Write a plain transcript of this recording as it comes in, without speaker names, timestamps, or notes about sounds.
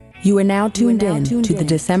You are now tuned in to the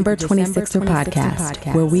December 26er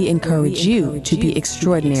podcast, where we encourage you to be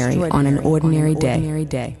extraordinary on an ordinary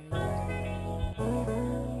day.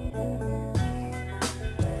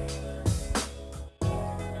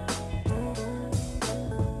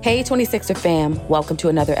 Hey 26er fam, welcome to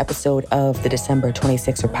another episode of the December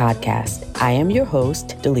 26er podcast. I am your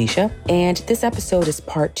host, Delisha, and this episode is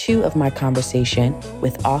part 2 of my conversation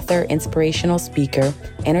with author, inspirational speaker,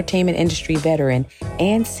 entertainment industry veteran,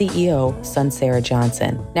 and CEO, Sunsara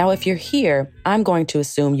Johnson. Now, if you're here, I'm going to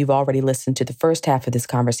assume you've already listened to the first half of this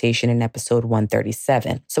conversation in episode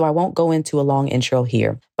 137, so I won't go into a long intro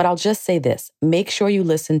here, but I'll just say this, make sure you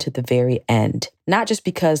listen to the very end. Not just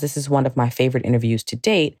because this is one of my favorite interviews to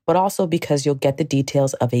date, but also because you'll get the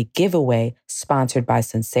details of a giveaway sponsored by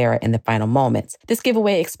Sunsara in the final moments. This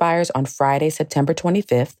giveaway expires on Friday, September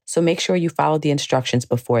 25th, so make sure you follow the instructions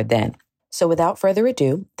before then. So without further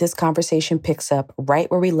ado, this conversation picks up right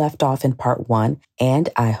where we left off in part 1, and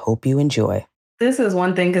I hope you enjoy. This is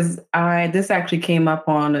one thing because this actually came up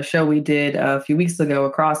on a show we did a few weeks ago,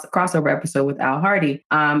 a crossover episode with Al Hardy,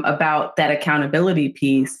 about that accountability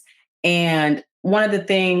piece. And one of the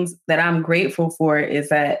things that I'm grateful for is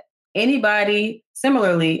that anybody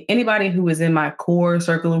who is in my core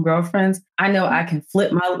circle of girlfriends, I know I can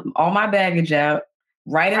flip all my baggage out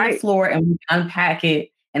right on the floor and we can unpack it,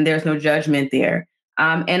 and there's no judgment there.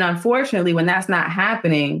 And unfortunately, when that's not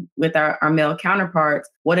happening with our male counterparts,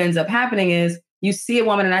 what ends up happening is you see a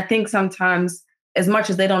woman, and I think sometimes as much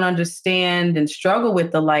as they don't understand and struggle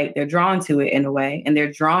with the light, they're drawn to it in a way, and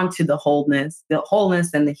they're drawn to the wholeness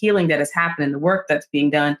and the healing that is happening, the work that's being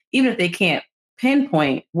done, even if they can't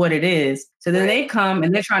pinpoint what it is. So then they come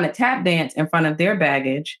and they're trying to tap dance in front of their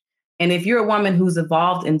baggage. And if you're a woman who's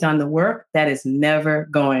evolved and done the work, that is never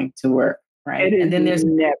going to work, right? And then there's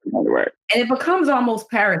never going to work. And it becomes almost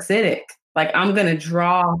parasitic. Like, I'm going to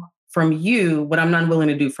draw from you what I'm not willing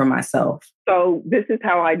to do for myself. So this is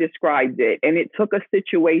how I described it. And it took a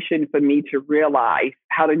situation for me to realize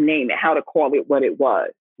how to name it, how to call it what it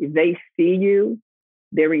was. They see you,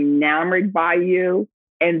 they're enamored by you,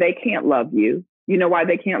 and they can't love you. You know why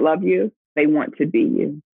they can't love you? They want to be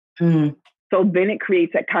you. Mm. So then it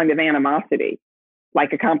creates that kind of animosity,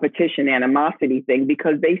 like a competition animosity thing,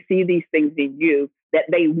 because they see these things in you that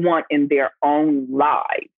they want in their own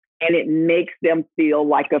lives. And it makes them feel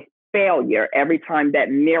like a failure every time that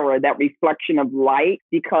mirror, that reflection of light,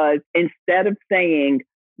 because instead of saying,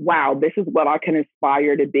 wow, this is what I can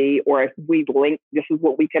aspire to be, or if we link, this is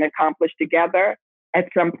what we can accomplish together, at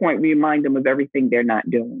some point we remind them of everything they're not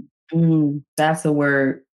doing. That's a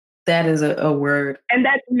word. That is a word. And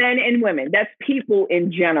that's men and women. That's people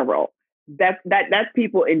in general. That's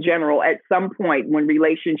people in general. At some point when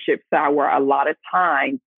relationships sour, a lot of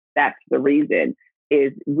times that's the reason,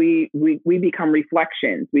 is we become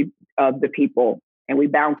reflections of the people, and we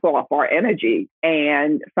bounce off our energy.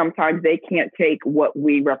 And sometimes they can't take what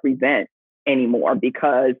we represent anymore,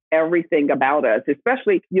 because everything about us,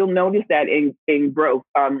 especially, you'll notice that in growth.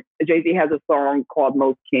 Jay-Z has a song called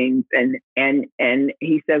Most Kings, and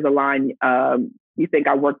he says a line, you think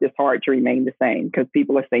I worked this hard to remain the same, because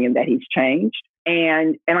people are saying that he's changed.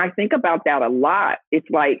 And I think about that a lot. It's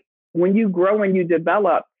like when you grow and you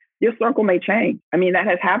develop, your circle may change. I mean, that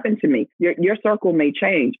has happened to me. Your circle may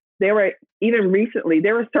change. Even recently,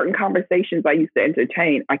 there were certain conversations I used to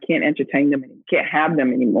entertain. I can't entertain them anymore, can't have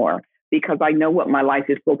them anymore, because I know what my life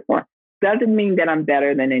is built for. Doesn't mean that I'm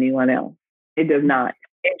better than anyone else. It does not.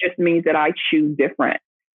 It just means that I choose different.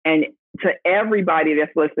 And to everybody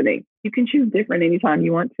that's listening, you can choose different anytime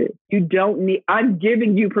you want to. You don't need, I'm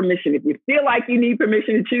giving you permission. If you feel like you need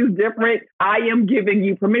permission to choose different, I am giving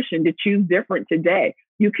you permission to choose different today.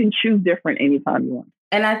 You can choose different anytime you want.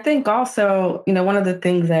 And I think also, one of the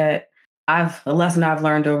things that a lesson I've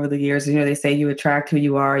learned over the years, they say you attract who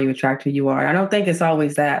you are, you attract who you are. I don't think it's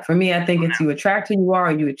always that. For me, I think it's you attract who you are,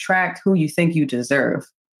 or you attract who you think you deserve,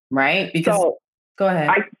 right? Because, go ahead.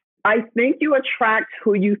 I think you attract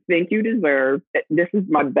who you think you deserve. This is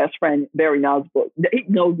my best friend, Barry Nosbrook. He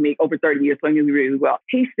knows me over 30 years, so he knows me really well.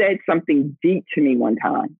 He said something deep to me one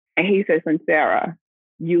time. And he said, Sunsara,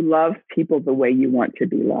 you love people the way you want to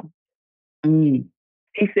be loved.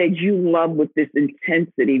 He said, you love with this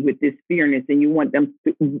intensity, with this fierceness, and you want them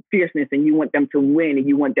to win, and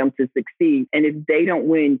you want them to succeed. And if they don't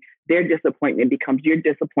win, their disappointment becomes your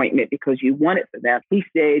disappointment because you want it for them. He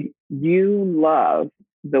said, you love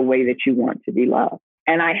the way that you want to be loved.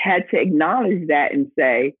 And I had to acknowledge that and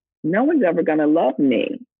say, no one's ever going to love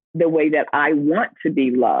me the way that I want to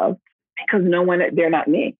be loved, because they're not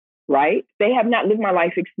me, right? They have not lived my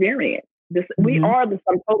life experience. We are the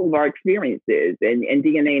sum total of our experiences and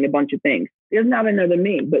DNA and a bunch of things. There's not another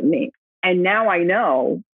me but me. And now I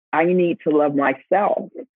know I need to love myself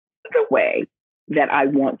the way that I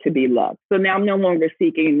want to be loved. So now I'm no longer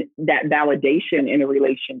seeking that validation in a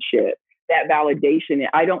relationship. That validation,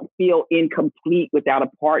 I don't feel incomplete without a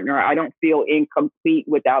partner. I don't feel incomplete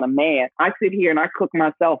without a man. I sit here and I cook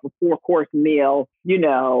myself a 4-course meal,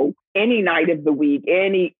 any night of the week,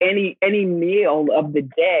 any meal of the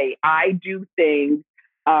day. I do things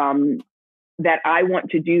that I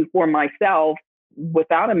want to do for myself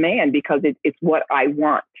without a man because it's what I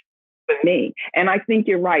want for me. And I think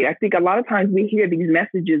you're right. I think a lot of times we hear these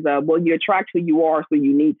messages of, well, you attract who you are, so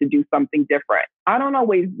you need to do something different. I don't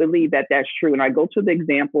always believe that that's true. And I go to the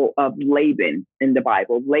example of Laban in the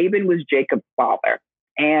Bible. Laban was Jacob's father.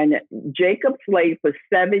 And Jacob slaved for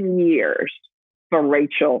 7 years for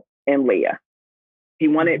Rachel and Leah. He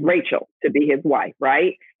wanted Rachel to be his wife,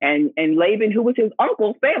 right? And Laban, who was his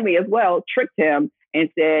uncle's family as well, tricked him and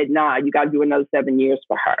said, nah, you got to do another 7 years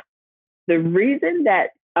for her. The reason that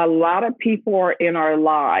a lot of people are in our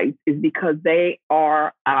lives is because they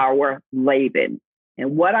are our Laban.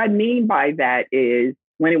 And what I mean by that is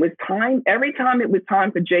when it was time, every time it was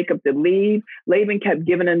time for Jacob to leave, Laban kept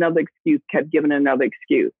giving another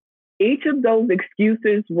excuse. Each of those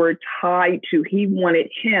excuses were tied to he wanted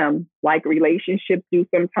him, like relationships do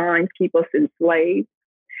sometimes, keep us enslaved.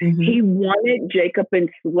 Mm-hmm. He wanted Jacob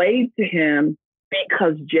enslaved to him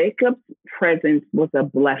because Jacob's presence was a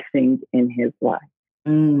blessing in his life.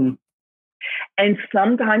 Mm. And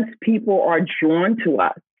sometimes people are drawn to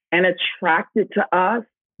us and attracted to us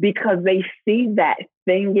because they see that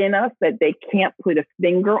thing in us that they can't put a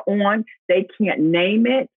finger on, they can't name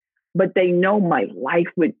it, but they know my life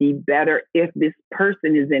would be better if this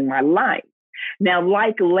person is in my life. Now,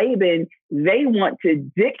 like Laban, they want to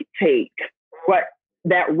dictate what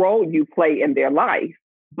that role you play in their life,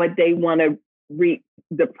 but they want to reap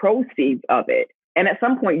the proceeds of it. And at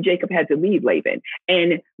some point, Jacob had to leave Laban.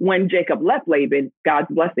 And when Jacob left Laban, God's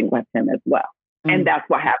blessing left him as well. Mm. And that's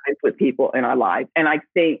what happens with people in our lives. And I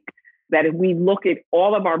think that if we look at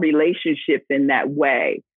all of our relationships in that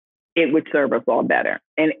way, it would serve us all better.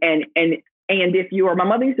 And if you are, my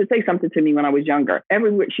mother used to say something to me when I was younger.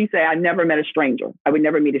 She said, I never met a stranger. I would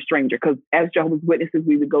never meet a stranger because as Jehovah's Witnesses,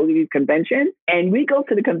 we would go to these conventions and we go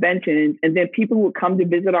to the convention and then people would come to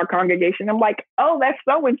visit our congregation. I'm like, oh, that's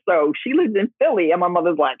so-and-so. She lives in Philly. And my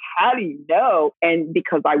mother's like, how do you know? And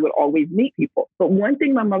because I would always meet people. But one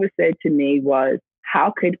thing my mother said to me was,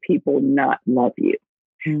 how could people not love you?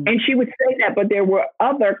 Mm. And she would say that, but there were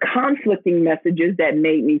other conflicting messages that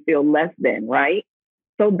made me feel less than, right?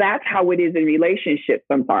 So that's how it is in relationships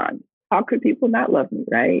sometimes. How could people not love me,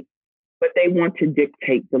 right? But they want to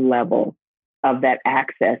dictate the level of that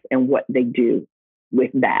access and what they do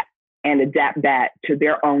with that and adapt that to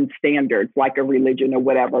their own standards, like a religion or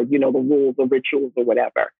whatever, the rules or rituals or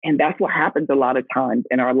whatever. And that's what happens a lot of times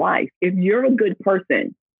in our life. If you're a good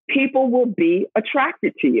person, people will be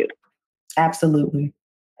attracted to you. Absolutely.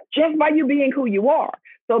 Just by you being who you are.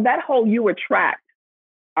 So that whole you attract,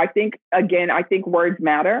 I think words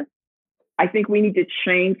matter. I think we need to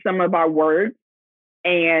change some of our words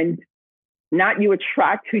and not you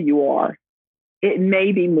attract who you are. It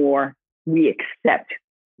may be more we accept,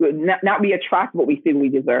 not we attract what we feel we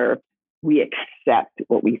deserve. We accept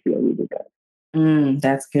what we feel we deserve.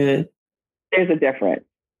 That's good. There's a difference.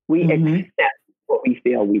 We accept what we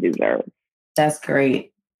feel we deserve. That's great.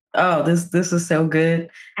 Oh, this is so good.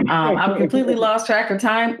 I've completely lost track of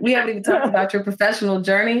time. We haven't even talked about your professional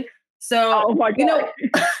journey. So,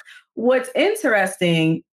 what's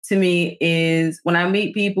interesting to me is when I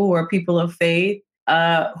meet people who are people of faith,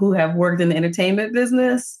 who have worked in the entertainment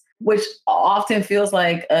business, which often feels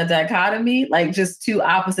like a dichotomy, like just two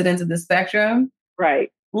opposite ends of the spectrum.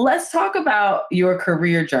 Right. Let's talk about your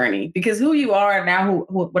career journey, because who you are now,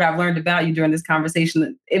 what I've learned about you during this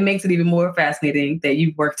conversation, it makes it even more fascinating that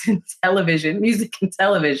you've worked in television, music and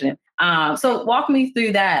television. So walk me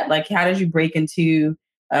through that. Like, how did you break into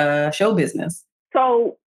show business?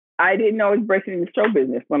 So I didn't know I was breaking into show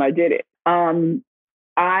business when I did it.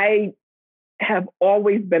 I have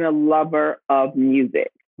always been a lover of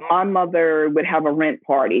music. My mother would have a rent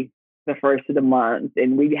party the first of the month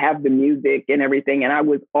and we'd have the music and everything. And I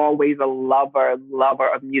was always a lover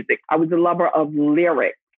of music. I was a lover of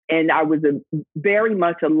lyrics and I was very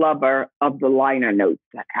much a lover of the liner notes,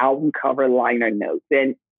 the album cover liner notes.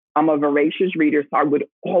 And I'm a voracious reader, so I would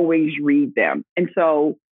always read them. And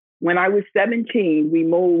so when I was 17, we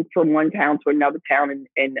moved from one town to another town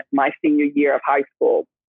in my senior year of high school.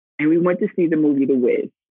 And we went to see the movie The Wiz.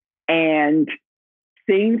 And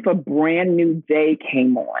Scene for Brand New Day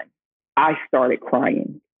came on. I started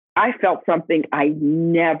crying. I felt something I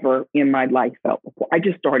never in my life felt before. I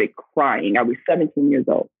just started crying. I was 17 years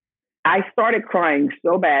old. I started crying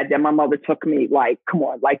so bad that my mother took me like, come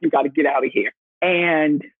on, like you got to get out of here.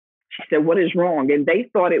 And she said, what is wrong? And they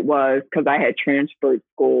thought it was because I had transferred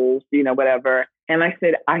schools, whatever. And I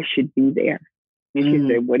said, I should be there. And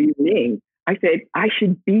she said, what do you mean? I said, I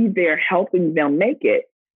should be there helping them make it.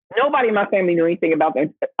 Nobody in my family knew anything about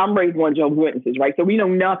that. I'm raised one of Jehovah's Witnesses, right? So we know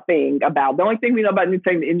nothing about, the only thing we know about the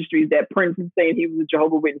entertainment industry is that Prince was saying he was a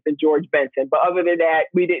Jehovah's Witness and George Benson. But other than that,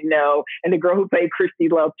 we didn't know. And the girl who played Christy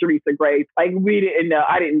loved Teresa Grace. Like we didn't know.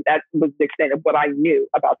 That was the extent of what I knew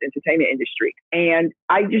about the entertainment industry. And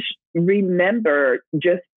I just remember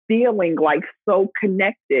just feeling like so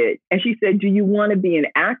connected. And she said, do you want to be an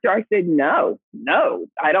actor? I said, no,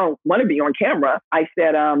 I don't want to be on camera. I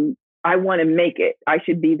said, I want to make it. I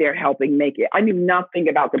should be there helping make it. I knew nothing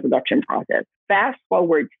about the production process. Fast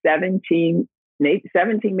forward 17,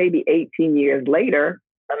 maybe 18 years later,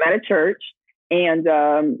 I'm at a church and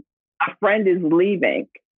a friend is leaving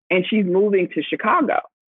and she's moving to Chicago.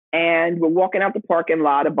 And we're walking out the parking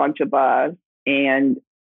lot, a bunch of us. And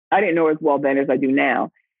I didn't know as well then as I do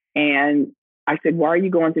now. And I said, why are you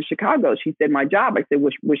going to Chicago? She said, my job. I said,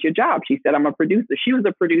 what's your job? She said, I'm a producer. She was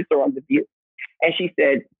a producer on The View. And she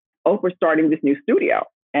said, Oprah's starting this new studio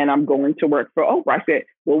and I'm going to work for Oprah. I said,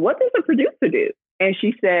 well, what does a producer do? And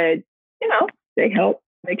she said, they help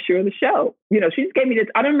make sure the show, she just gave me this,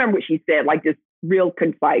 I don't remember what she said, like this real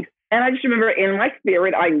concise. And I just remember in my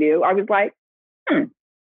spirit, I knew, I was like, I'm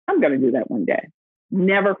going to do that one day.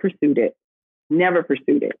 Never pursued it.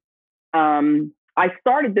 I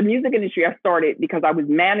started the music industry. I started because I was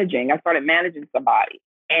managing. I started managing somebody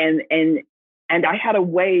and I have a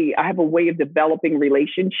way of developing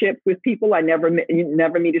relationships with people. I never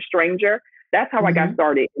meet a stranger. That's how I got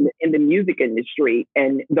started in the music industry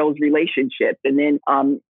and those relationships. And then I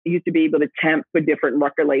used to be able to temp for different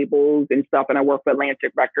record labels and stuff. And I worked for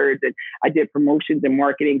Atlantic Records and I did promotions and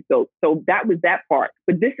marketing. So that was that part.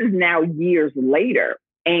 But this is now years later.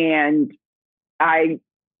 And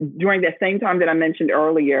during that same time that I mentioned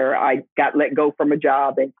earlier, I got let go from a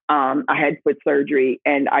job and I had foot surgery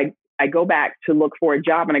and I go back to look for a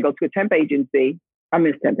job and I go to a temp agency. I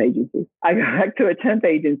miss temp agency. I go back to a temp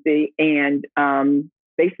agency and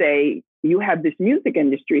they say, you have this music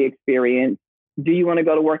industry experience. Do you want to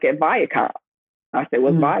go to work at Viacom? I said,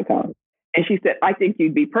 what's Viacom? And she said, I think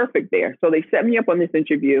you'd be perfect there. So they set me up on this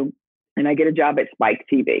interview and I get a job at Spike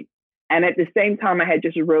TV. And at the same time, I had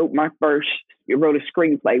just wrote a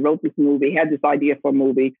screenplay, wrote this movie, had this idea for a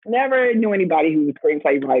movie. Never knew anybody who was a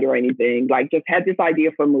screenplay writer or anything, like just had this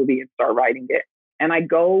idea for a movie and start writing it. And I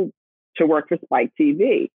go to work for Spike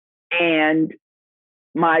TV. And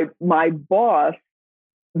my boss,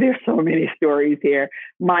 there's so many stories here.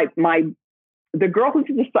 The girl who's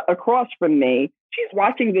just across from me, she's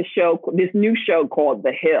watching this new show called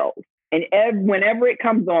The Hills. And whenever it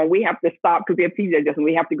comes on, we have to stop because we have PJs and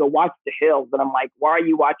we have to go watch The Hills. And I'm like, why are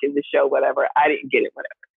you watching the show? Whatever. I didn't get it,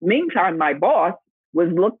 whatever. Meantime, my boss was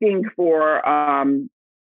looking for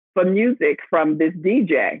music from this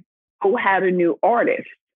DJ who had a new artist.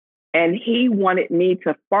 And he wanted me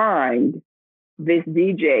to find this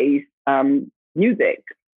DJ's music.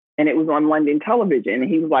 And it was on London television. And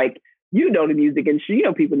he was like, the music industry,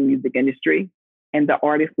 people in the music industry. And the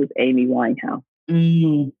artist was Amy Winehouse.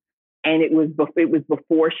 And it was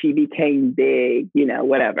before she became big,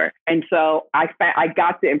 whatever. And so I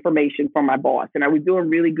got the information from my boss and I was doing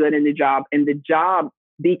really good in the job. And the job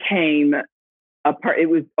became it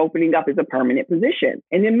was opening up as a permanent position.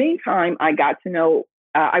 In the meantime, I got to know,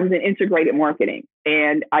 I was in integrated marketing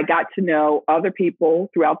and I got to know other people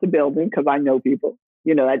throughout the building because I know people,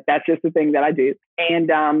 that's just the thing that I do.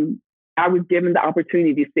 And I was given the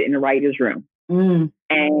opportunity to sit in the writer's room.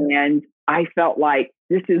 And I felt like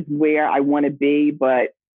this is where I want to be, but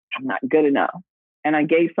I'm not good enough. And I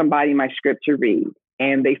gave somebody my script to read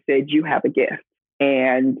and they said, you have a gift.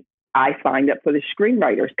 And I signed up for the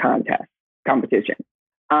screenwriters competition.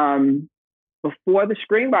 Before the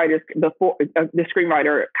screenwriter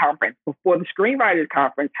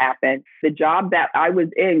conference happened, the job that I was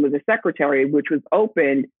in was a secretary, which was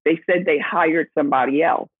open. They said they hired somebody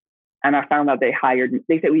else. And I found out they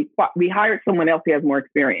said, we hired someone else who has more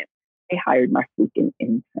experience. They hired my freaking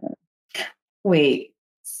intern. Wait,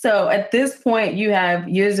 so at this point, you have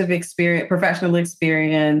years of experience, professional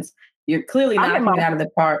experience. You're clearly knocking it out of the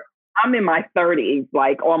park. I'm in my 30s,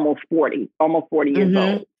 like almost 40 years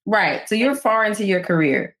old. Right. So you're far into your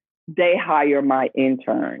career. They hire my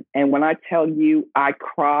intern. And when I tell you, I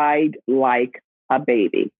cried like a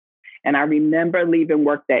baby. And I remember leaving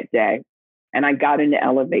work that day And I got in the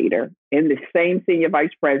elevator, and the same senior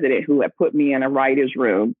vice president who had put me in a writer's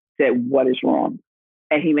room said, "What is wrong?"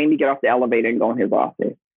 And he made me get off the elevator and go in his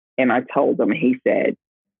office. And I told him, and he said,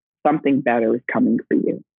 "Something better is coming for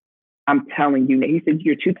you. I'm telling you." He said,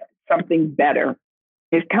 "Something better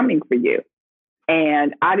is coming for you."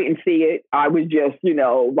 And I didn't see it. I was just,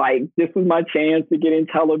 like, this was my chance to get in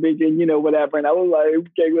television, whatever. And I was like,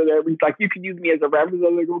 okay, whatever. He's like, "You can use me as a reference." I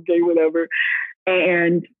was like, okay, whatever.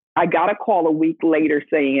 And I got a call a week later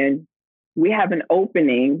saying, "We have an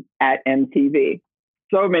opening at MTV."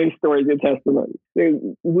 So many stories and testimonies.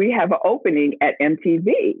 We have an opening at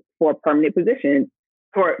MTV for a permanent position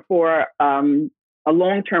for a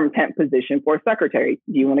long-term temp position for a secretary.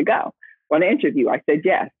 "Do you want to go on an interview?" I said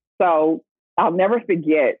yes. So I'll never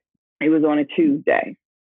forget, it was on a Tuesday,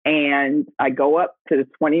 and I go up to the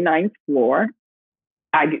 29th floor.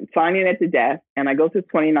 I sign in at the desk, and I go to the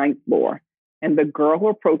 29th floor, and the girl who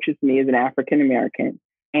approaches me is an African-American,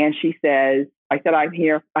 and she says, I said, "I'm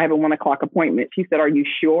here. I have a 1:00 appointment." She said, "Are you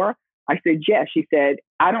sure?" I said, "Yes." She said,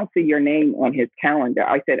 "I don't see your name on his calendar."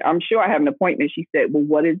 I said, "I'm sure I have an appointment." She said, "Well,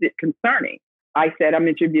 what is it concerning?" I said, "I'm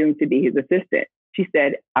interviewing to be his assistant." She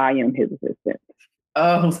said, "I am his assistant."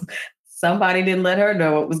 Oh, somebody didn't let her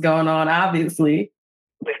know what was going on, obviously.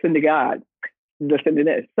 Listen to God. Listen to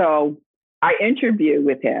this. So I interviewed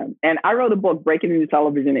with him, and I wrote a book, Breaking into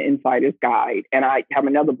Television, An Insider's Guide. And I have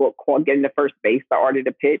another book called Getting to First Base, The Art of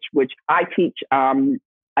the Pitch, which I teach.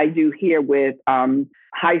 I do here with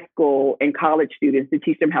high school and college students to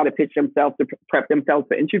teach them how to pitch themselves, to prep themselves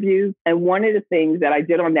for interviews. And one of the things that I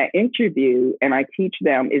did on that interview, and I teach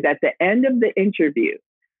them, is at the end of the interview,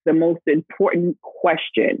 the most important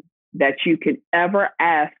question that you can ever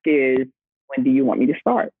ask is, "When do you want me to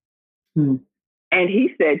start?" Hmm. And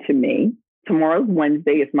he said to me, "Tomorrow's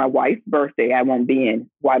Wednesday. It's my wife's birthday. I won't be in.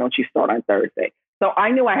 Why don't you start on Thursday?" So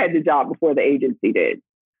I knew I had the job before the agency did.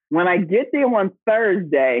 When I get there on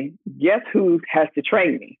Thursday, guess who has to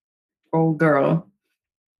train me? Oh, girl.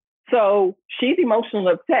 So she's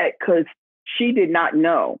emotionally upset because she did not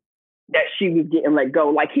know that she was getting let go.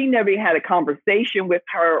 Like, he never had a conversation with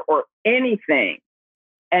her or anything.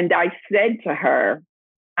 And I said to her,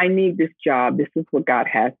 "I need this job. This is what God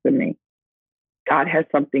has for me. God has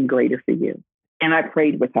something greater for you." And I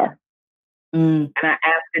prayed with her. And I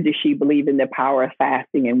asked her, did she believe in the power of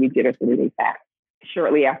fasting? And we did a 3-day fast.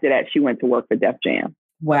 Shortly after that, she went to work for Def Jam.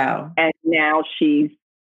 Wow. And now she's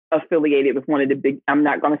affiliated with one of the big, I'm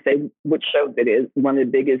not going to say which show it is, one of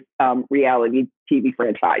the biggest reality TV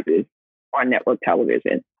franchises on network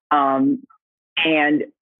television. And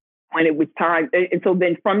when it was time, and so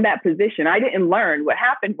then from that position, I didn't learn. What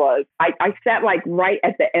happened was I sat like right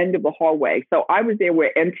at the end of the hallway. So I was there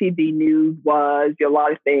where MTV News was, a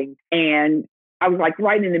lot of things. And I was like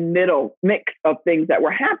right in the middle mix of things that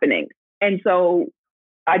were happening. And so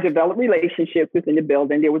I developed relationships within the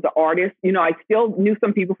building. There was an artist, I still knew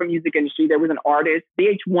some people from the music industry. There was an artist.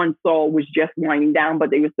 VH1 Soul was just winding down,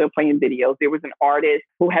 but they were still playing videos. There was an artist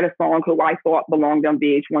who had a song who I thought belonged on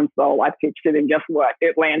VH1 Soul. I pitched it, and guess what?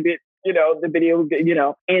 It landed, the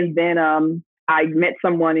video, And then I met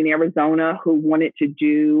someone in Arizona who wanted to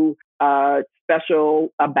do a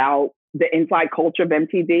special about the inside culture of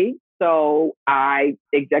MTV. So I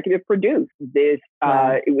executive produced this.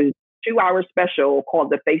 It was 2-hour special called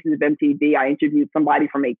The Faces of MTV. I interviewed somebody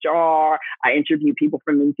from HR. I interviewed people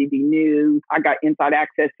from MTV News. I got inside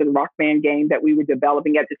access to the Rock Band game that we were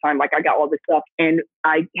developing at the time. Like, I got all this stuff. And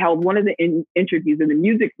I held one of the interviews in the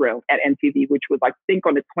music room at MTV, which was, I think,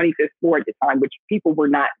 on the 25th floor at the time, which people were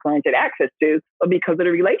not granted access to. But because of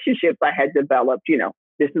the relationships I had developed,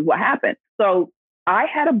 this is what happened. So I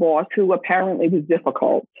had a boss who apparently was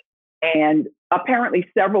difficult. And apparently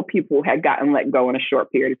several people had gotten let go in a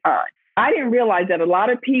short period of time. I didn't realize that a lot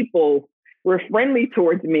of people were friendly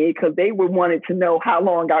towards me because they were wanting to know how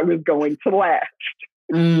long I was going to last.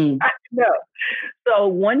 I didn't know. So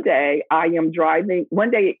one day I am driving,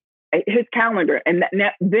 his calendar, and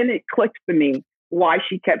then it clicked for me why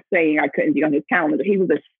she kept saying I couldn't be on his calendar. He was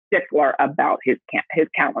a stickler about his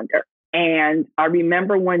calendar. And I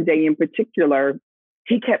remember one day in particular,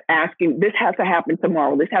 he kept asking, "This has to happen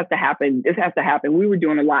tomorrow. This has to happen. This has to happen." We were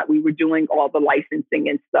doing a lot. We were doing all the licensing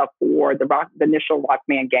and stuff for the initial Rock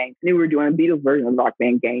Band game. And we were doing a Beatles version of the Rock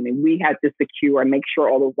Band game. And we had to secure and make sure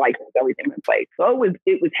all those licenses, everything was in place. So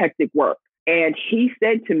it was hectic work. And he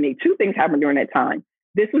said to me, 2 things happened during that time.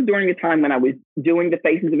 This was during the time when I was doing the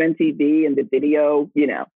Faces of MTV and the video,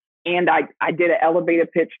 And I did an elevator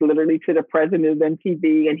pitch literally to the president of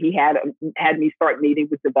MTV, and he had me start meeting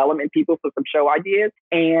with development people for some show ideas.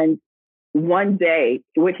 And one day,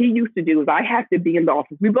 what he used to do is I have to be in the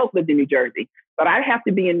office. We both lived in New Jersey, but I'd have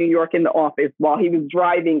to be in New York in the office while he was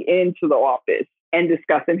driving into the office and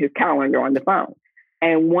discussing his calendar on the phone.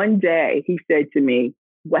 And one day he said to me,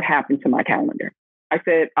 what happened to my calendar? I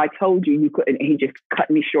said, I told you couldn't. And he just cut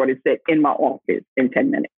me short and said, in my office in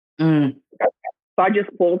 10 minutes. Mm. So I just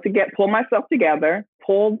pulled myself together,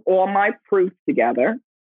 pulled all my proofs together,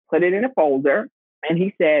 put it in a folder. And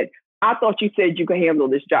he said, I thought you said you could handle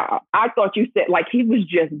this job. I thought you said, like, he was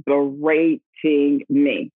just berating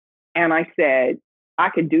me. And I said, I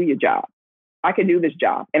could do your job. I could do this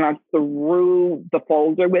job. And I threw the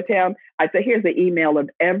folder with him. I said, here's the email of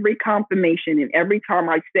every confirmation. And every time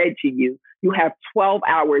I said to you, you have 12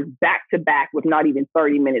 hours back to back with not even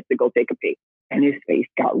 30 minutes to go take a pee. And his face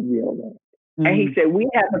got real red. Mm. And he said, we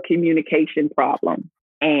have a communication problem.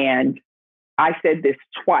 And I said this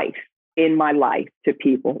twice in my life to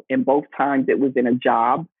people. And both times it was in a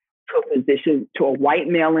job, to a position, to a white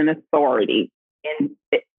male in authority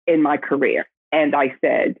in my career. And I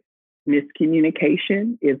said,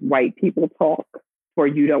 miscommunication is white people talk, or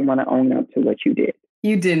you don't want to own up to what you did.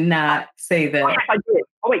 You did not say that. Yes, I did.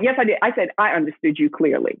 Oh, wait, yes, I did. I said, I understood you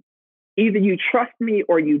clearly. Either you trust me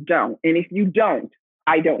or you don't. And if you don't,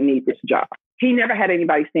 I don't need this job. He never had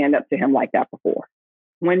anybody stand up to him like that before.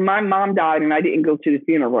 When my mom died and I didn't go to the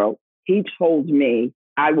funeral, he told me,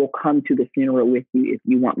 I will come to the funeral with you if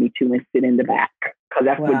you want me to and sit in the back, because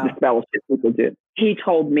that's what the fellowship people do. He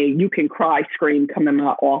told me, you can cry, scream, come in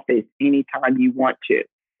my office anytime you want to.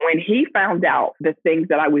 When he found out the things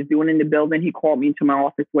that I was doing in the building, he called me into my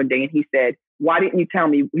office one day and he said, why didn't you tell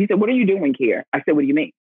me? He said, what are you doing here? I said, what do you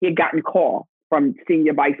mean? He had gotten a call from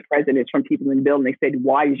senior vice presidents, from people in the building. They said,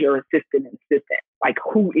 why is your assistant an assistant? Like,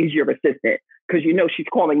 who is your assistant? Because, you know, she's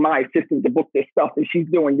calling my assistant to book this stuff and she's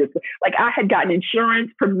doing this. Like, I had gotten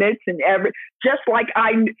insurance permits and it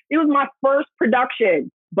was my first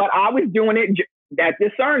production, but I was doing it, that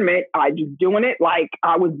discernment. I just doing it like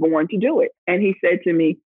I was born to do it. And he said to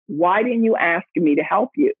me, why didn't you ask me to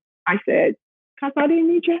help you? I said, because I didn't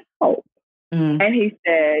need your help. Mm. And he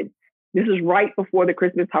said, this is right before the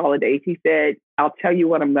Christmas holidays. He said, I'll tell you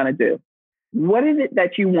what I'm going to do. What is it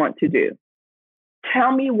that you want to do?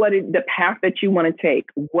 Tell me the path that you want to take,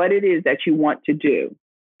 what it is that you want to do.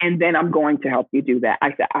 And then I'm going to help you do that. I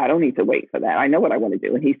said, I don't need to wait for that. I know what I want to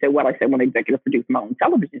do. And he said, what? I said, I want to executive produce my own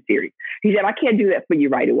television series. He said, I can't do that for you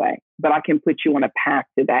right away, but I can put you on a path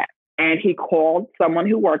to that. And he called someone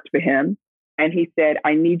who worked for him. And he said,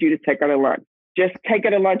 I need you to take her to lunch. Just take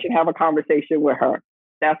her to lunch and have a conversation with her.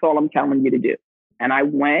 That's all I'm telling you to do. And I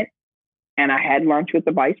went and I had lunch with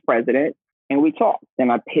the vice president and we talked.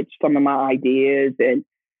 And I pitched some of my ideas and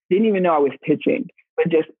didn't even know I was pitching, but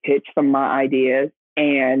just pitched some of my ideas.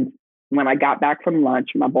 And when I got back from lunch,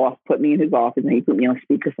 my boss put me in his office and he put me on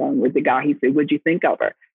speakerphone with the guy. He said, what'd you think of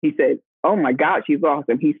her? He said, oh my God, she's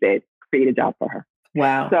awesome. He said, create a job for her.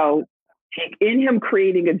 Wow. So in him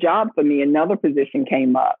creating a job for me, another position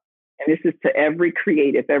came up. And this is to every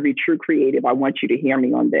creative, every true creative. I want you to hear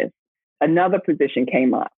me on this. Another position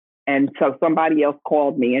came up. And so somebody else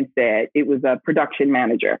called me and said it was a production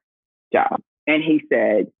manager job. And he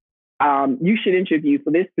said, you should interview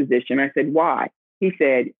for this position. I said, why? He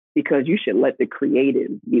said, because you should let the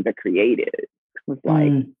creative be the creative. I was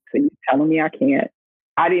like, so you're telling me I can't?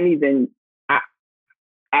 I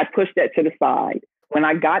pushed that to the side. When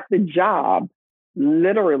I got the job,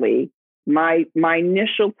 literally, my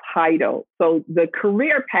initial title. So the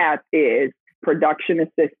career path is production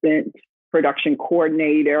assistant, production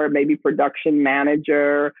coordinator, maybe production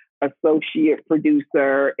manager, associate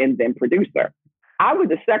producer, and then producer. I was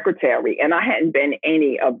a secretary and I hadn't been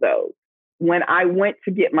any of those. When I went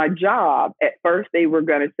to get my job, at first they were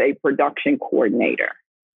going to say production coordinator.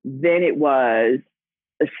 Then it was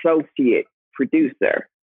associate producer.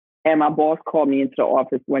 And my boss called me into the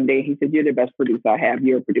office one day. He said, you're the best producer I have.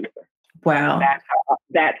 You're a producer. Wow.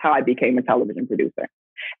 That's how I became a television producer.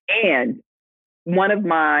 And one of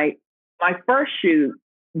my first shoot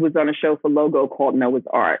was on a show for Logo called Noah's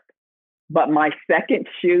Ark. But my second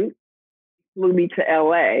shoot flew me to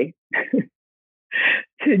LA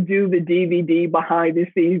to do the DVD behind the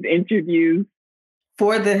scenes interviews.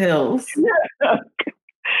 For The Hills.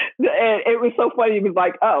 And it was so funny. It was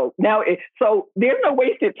like, oh, so there's no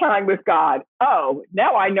wasted time with God. Oh,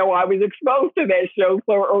 now I know I was exposed to that show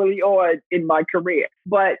so early on in my career.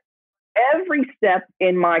 But every step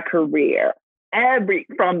in my career,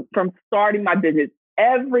 from starting my business,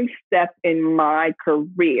 every step in my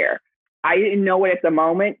career, I didn't know it at the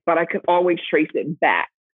moment, but I could always trace it back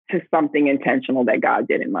to something intentional that God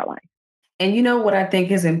did in my life. And you know what I think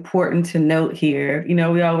is important to note here?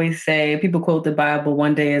 We always say people quote the Bible,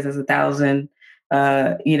 one day is as a thousand,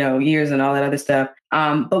 years and all that other stuff.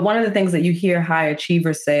 But one of the things that you hear high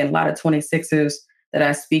achievers say, and a lot of 26ers that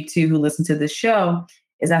I speak to who listen to this show,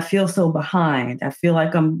 is I feel so behind. I feel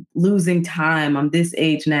like I'm losing time. I'm this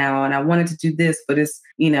age now, and I wanted to do this, but it's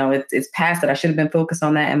past it. I should have been focused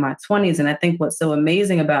on that in my 20s. And I think what's so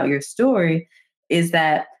amazing about your story is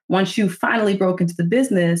that once you finally broke into the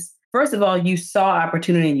business, first of all, you saw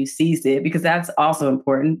opportunity and you seized it, because that's also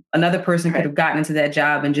important. Another person could have gotten into that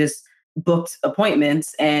job and just booked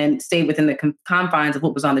appointments and stayed within the confines of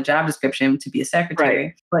what was on the job description to be a secretary.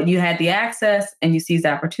 Right. But you had the access and you seized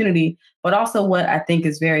the opportunity. But also what I think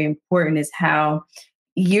is very important is how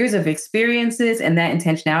years of experiences and that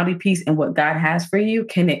intentionality piece and what God has for you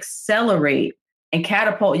can accelerate and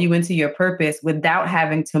catapult you into your purpose without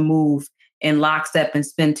having to move in lockstep and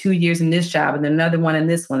spend 2 years in this job and then another one in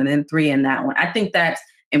this one and then 3 in that one. I think that's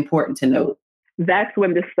important to note. That's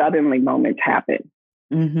when the suddenly moments happen.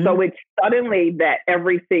 Mm-hmm. So it's suddenly that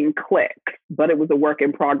everything clicks, but it was a work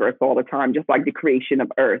in progress all the time, just like the creation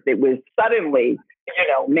of earth. It was suddenly,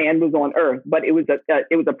 man was on earth, but it was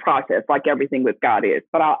a process, like everything with God is.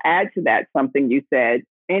 But I'll add to that something you said.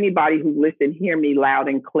 Anybody who listened, hear me loud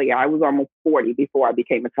and clear. I was almost 40 before I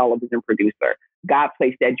became a television producer. God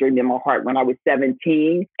placed that dream in my heart when I was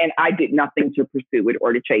 17, and I did nothing to pursue it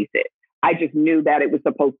or to chase it. I just knew that it was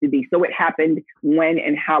supposed to be. So it happened when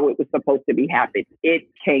and how it was supposed to be happened. It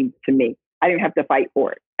came to me. I didn't have to fight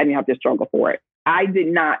for it. I didn't have to struggle for it. I did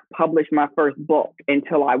not publish my first book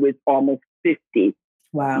until I was almost 50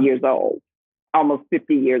 years old, almost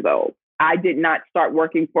 50 years old. I did not start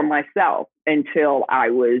working for myself until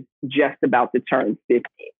I was just about to turn 50.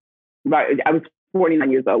 Right. I was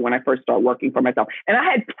 49 years old when I first started working for myself. And I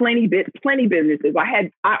had plenty businesses.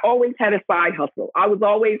 I always had a side hustle. I was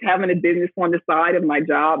always having a business on the side of my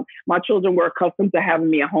job. My children were accustomed to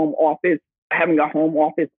having a home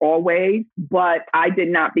office always, but I did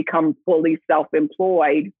not become fully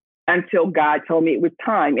self-employed until God told me it was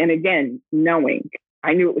time. And again, knowing,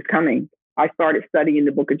 I knew it was coming. I started studying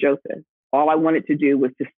the book of Joseph. All I wanted to do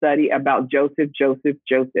was to study about Joseph.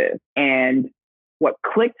 And what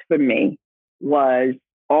clicked for me was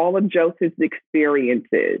all of Joseph's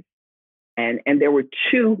experiences. And there were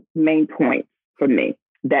two main points for me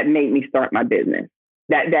that made me start my business,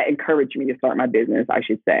 that encouraged me to start my business, I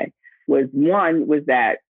should say. One was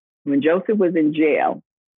that when Joseph was in jail,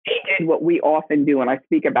 he did what we often do, and I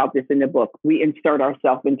speak about this in the book. We insert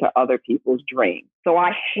ourselves into other people's dreams. So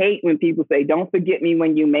I hate when people say, don't forget me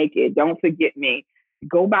when you make it. Don't forget me.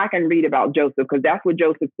 Go back and read about Joseph, because that's what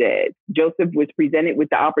Joseph said. Joseph was presented with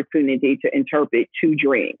the opportunity to interpret two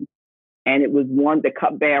dreams. And it was one, the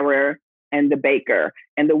cupbearer and the baker.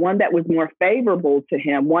 And the one that was more favorable to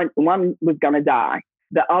him, one was going to die.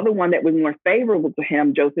 The other one that was more favorable to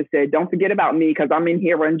him, Joseph said, don't forget about me because I'm in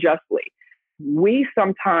here unjustly. We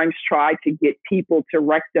sometimes try to get people to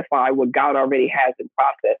rectify what God already has in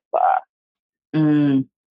process for us.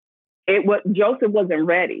 Joseph wasn't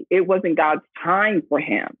ready. It wasn't God's time for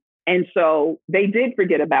him. And so they did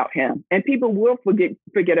forget about him. And people will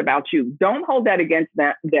forget about you. Don't hold that against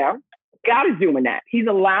them. God is doing that. He's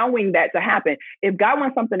allowing that to happen. If God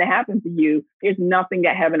wants something to happen to you, there's nothing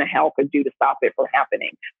that heaven or hell could do to stop it from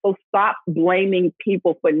happening. So stop blaming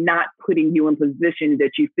people for not putting you in positions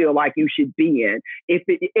that you feel like you should be in. If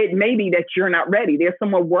it may be that you're not ready. There's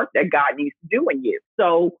some more work that God needs to do in you.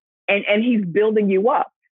 So, and he's building you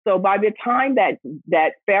up. So by the time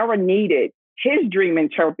that Pharaoh needed his dream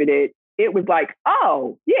interpreted, it was like,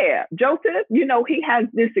 oh, yeah, Joseph, he has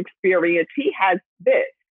this experience. He has this.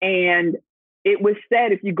 And it was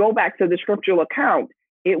said, if you go back to the scriptural account,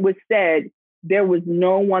 it was said there was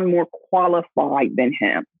no one more qualified than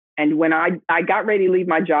him. And when I got ready to leave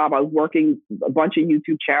my job, I was working a bunch of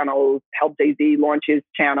YouTube channels, helped Jay-Z launch his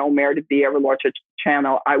channel, Meredith Vieira launch a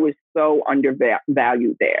channel. I was so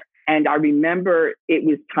undervalued there. And I remember it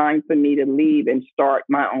was time for me to leave and start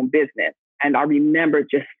my own business. And I remember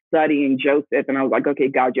just studying Joseph. And I was like, okay,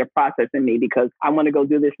 God, you're processing me because I want to go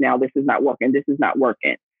do this now. This is not working. This is not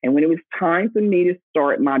working. And when it was time for me to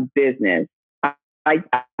start my business, I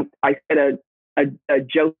said a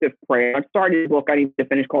Joseph prayer. I started a book I need to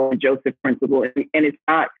finish called Joseph Principle. And it's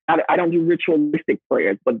not, I don't do ritualistic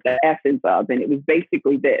prayers, but the essence of, and it was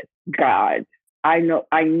basically this: God, I know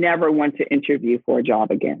I never want to interview for a job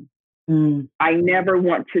again. I never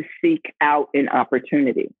want to seek out an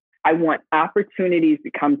opportunity. I want opportunities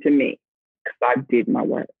to come to me because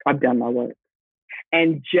I've done my work.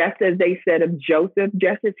 And just as they said of Joseph,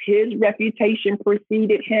 just as his reputation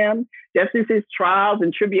preceded him, just as his trials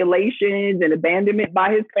and tribulations and abandonment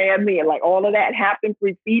by his family and like all of that happened,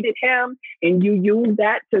 preceded him, and you use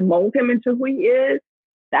that to mold him into who he is,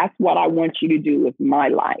 that's what I want you to do with my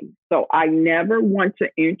life. So I never want to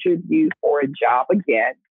interview for a job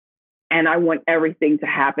again. And I want everything to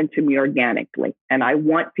happen to me organically. And I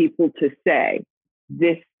want people to say,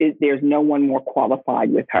 there's no one more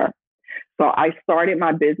qualified with her. So I started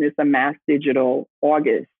my business, Amass Digital,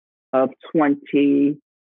 August of 2013.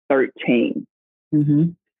 Mm-hmm.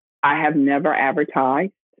 I have never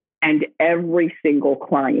advertised, and every single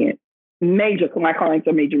client, my clients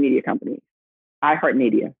are major media companies,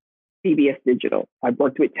 iHeartMedia, CBS Digital. I've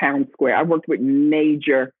worked with Town Square. I've worked with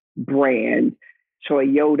major brands,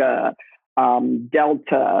 Toyota,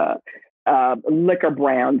 Delta, liquor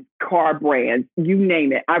brands, car brands, you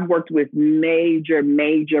name it. I've worked with major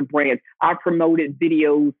brands. I promoted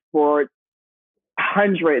videos for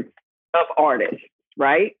hundreds of artists,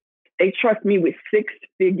 right? They trust me with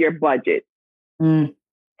 6-figure budgets. Mm.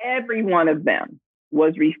 Every one of them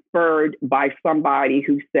was referred by somebody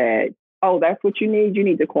who said, oh, that's what you need? You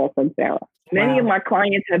need to call Sunsara. Wow. Many of my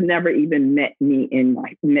clients have never even met me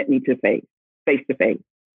to face to face.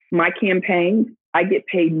 My campaigns, I get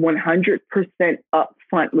paid 100%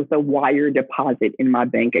 upfront with a wire deposit in my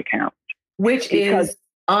bank account. Which is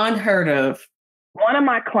unheard of. One of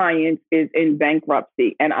my clients is in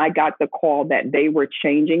bankruptcy, and I got the call that they were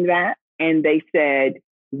changing that. And they said,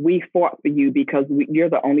 we fought for you because you're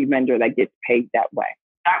the only vendor that gets paid that way.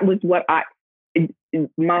 That was what I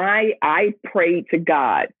prayed to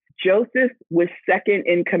God. Joseph was second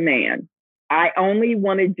in command. I only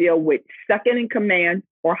want to deal with second in command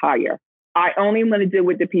or higher. I only want to deal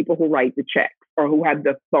with the people who write the checks or who have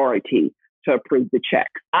the authority to approve the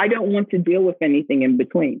checks. I don't want to deal with anything in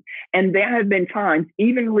between. And there have been times,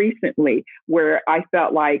 even recently, where I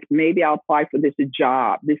felt like maybe I'll apply for this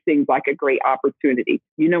job. This seems like a great opportunity.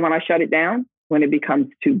 You know when I shut it down? When it becomes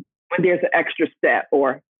when there's an extra step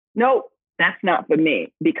or, nope, that's not for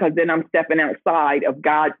me. Because then I'm stepping outside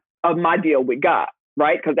of my deal with God,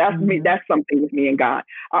 right? Because that's me. That's something with me and God.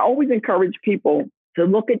 I always encourage people to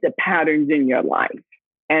look at the patterns in your life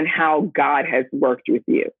and how God has worked with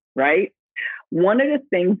you, right? One of the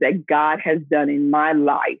things that God has done in my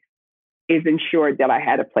life is ensured that I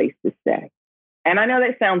had a place to stay. And I know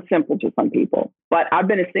that sounds simple to some people, but I've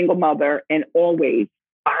been a single mother and always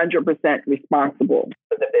 100% responsible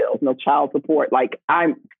for the bills, no child support.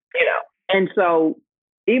 And so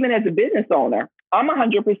even as a business owner, I'm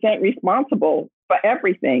 100% responsible for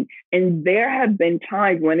everything. And there have been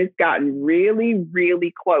times when it's gotten really,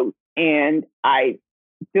 really close. And I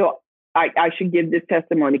feel I should give this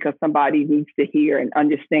testimony because somebody needs to hear and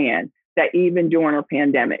understand that even during a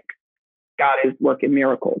pandemic, God is working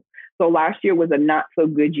miracles. So last year was a not so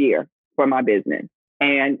good year for my business.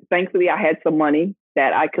 And thankfully, I had some money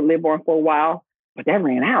that I could live on for a while, but that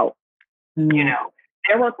ran out. Mm.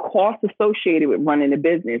 There were costs associated with running a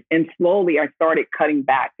business. And slowly I started cutting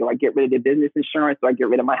back. Do I get rid of the business insurance? Do I get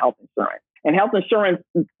rid of my health insurance? And health insurance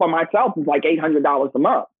for myself is like $800 a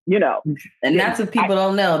month, And that's what people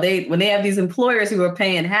don't know. When they have these employers who are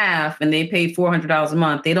paying half and they pay $400 a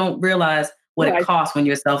month, they don't realize what it costs when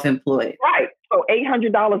you're self-employed. Right. So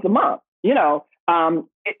 $800 a month,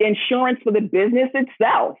 insurance for the business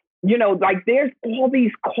itself. There's all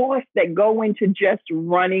these costs that go into just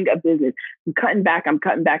running a business. I'm cutting back.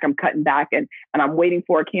 And I'm waiting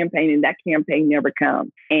for a campaign, and that campaign never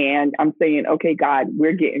comes. And I'm saying, okay, God,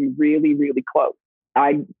 we're getting really, really close.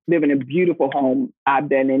 I live in a beautiful home. I've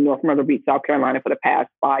been in North Myrtle Beach, South Carolina for the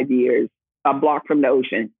past 5 years, a block from the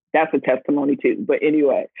ocean. That's a testimony too. But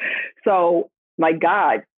anyway, so my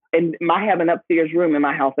God, and I have an upstairs room in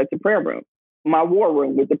my house that's a prayer room. My war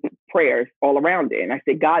room with the prayers all around it. And I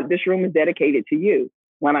said, God, this room is dedicated to you.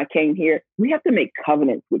 When I came here, we have to make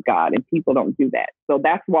covenants with God, and people don't do that. So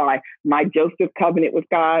that's why my Joseph covenant with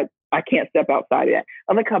God, I can't step outside of that.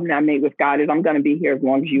 Other covenant I made with God is I'm going to be here as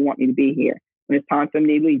long as you want me to be here. When it's time for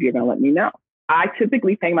me to leave, you're going to let me know. I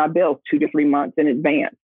typically pay my bills 2 to 3 months in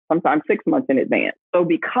advance, sometimes 6 months in advance. So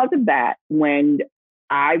because of that, when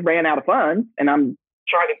I ran out of funds and I'm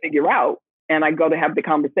trying to figure out, and I go to have the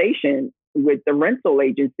conversation with the rental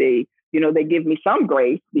agency, they give me some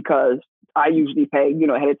grace because I usually pay,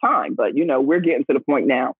 ahead of time. But, we're getting to the point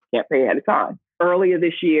now, can't pay ahead of time. Earlier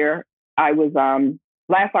this year, I was,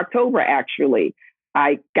 last October, actually,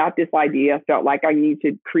 I got this idea, felt like I needed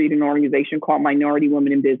to create an organization called Minority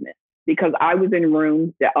Women in Business because I was in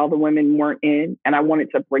rooms that other women weren't in, and I wanted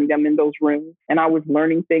to bring them in those rooms. And I was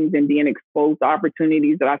learning things and being exposed to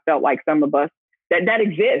opportunities that I felt like some of us that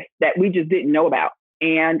exist that we just didn't know about.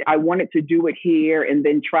 And I wanted to do it here and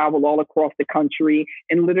then travel all across the country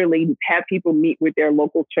and literally have people meet with their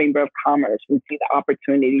local chamber of commerce and see the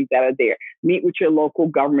opportunities that are there. Meet with your local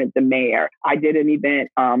government, the mayor. I did an event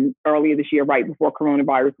earlier this year, right before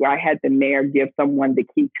coronavirus, where I had the mayor give someone the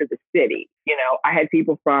key to the city. I had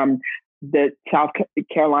people from the South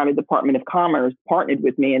Carolina Department of Commerce partnered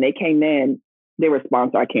with me, and they came in. They were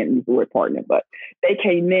sponsored. I can't use the word partner, but they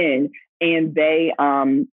came in and they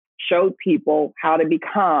showed people how to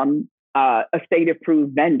become a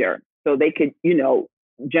state-approved vendor so they could,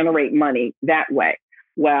 generate money that way.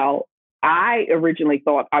 Well, I originally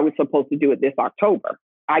thought I was supposed to do it this October.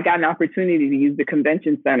 I got an opportunity to use the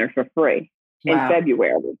convention center for free in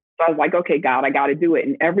February. So I was like, okay, God, I got to do it.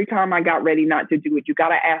 And every time I got ready not to do it, you got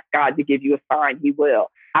to ask God to give you a sign. He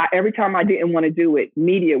will. Every time I didn't want to do it,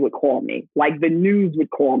 media would call me, like the news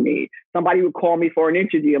would call me. Somebody would call me for an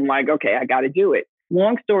interview. I'm like, okay, I got to do it.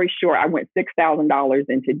 Long story short, I went $6,000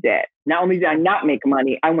 into debt. Not only did I not make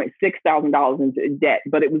money, I went $6,000 into debt,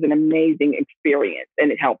 but it was an amazing experience and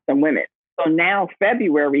it helped some women. So now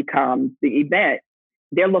February comes, the event,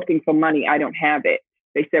 they're looking for money. I don't have it.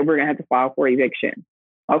 They said, we're going to have to file for eviction.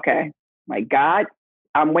 Okay. My God,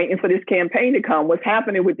 I'm waiting for this campaign to come. What's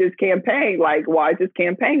happening with this campaign? Like, why is this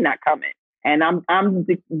campaign not coming? And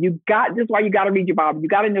this is why you got to read your Bible. You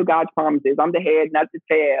got to know God's promises. I'm the head, not the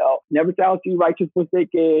tail. Never shall see righteous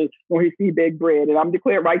forsaken, nor his seed beg bread. And I'm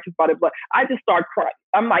declared righteous by the blood. I just start crying.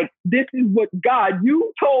 I'm like, this is what God,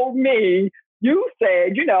 you told me. You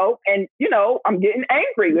said, I'm getting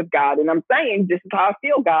angry with God. And I'm saying, this is how I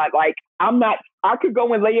feel, God. Like, I could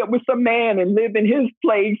go and lay up with some man and live in his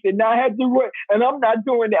place and not have to work. And I'm not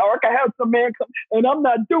doing that. Or I could have some man come and I'm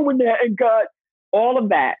not doing that. And God, all of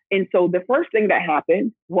that. And so the first thing that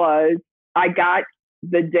happened was I got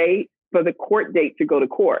the date for the court date to go to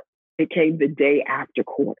court. It came the day after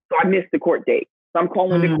court. So I missed the court date. So I'm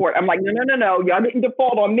calling the court. I'm like, no. Y'all didn't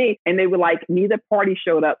default on me. And they were like, neither party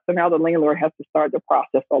showed up. So now the landlord has to start the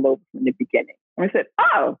process all over from the beginning. And I said,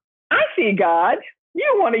 oh, I see, God.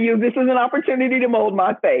 You want to use this as an opportunity to mold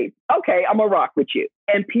my faith. Okay, I'm going to rock with you.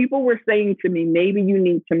 And people were saying to me, maybe you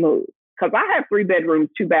need to move. Because I have 3 bedrooms,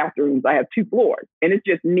 2 bathrooms. I have 2 floors. And it's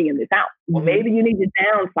just me in this house. Well, maybe you need to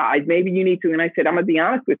downsize. Maybe you need to. And I said, I'm going to be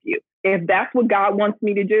honest with you. If that's what God wants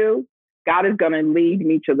me to do, God is going to lead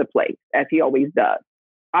me to the place, as he always does.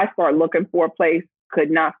 I started looking for a place,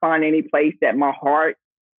 could not find any place that my heart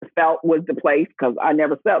felt was the place, because I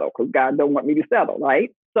never settle, because God don't want me to settle,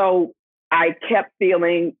 right? So I kept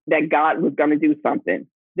feeling that God was going to do something.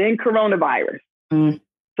 Then coronavirus.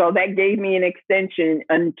 So that gave me an extension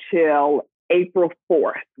until April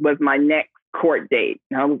 4th was my next court date.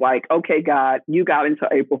 And I was like, okay, God, you got until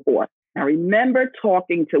April 4th. I remember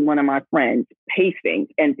talking to one of my friends, pacing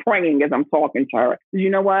and praying as I'm talking to her. You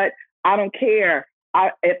know what? I don't care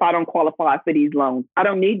if I don't qualify for these loans. I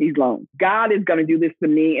don't need these loans. God is going to do this for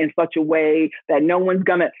me in such a way that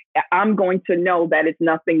I'm going to know that it's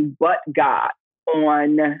nothing but God.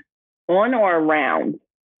 On or around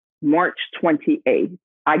March 28th,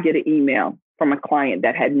 I get an email from a client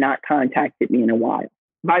that had not contacted me in a while.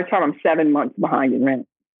 By the time I'm 7 months behind in rent.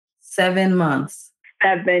 7 months.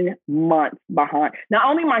 7 months behind. Not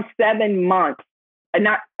only my 7 months,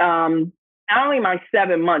 not only my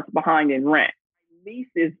 7 months behind in rent, lease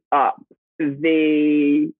is up at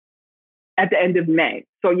the end of May.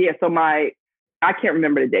 So I can't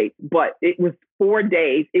remember the date, but it was 4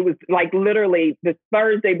 days. It was like literally the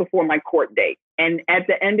Thursday before my court date. And at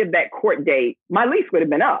the end of that court date, my lease would have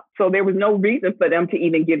been up. So there was no reason for them to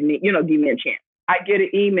even give me a chance. I get an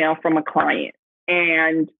email from a client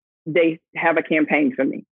and they have a campaign for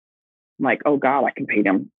me. I'm like, oh God, I can pay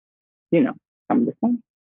them, some of this money.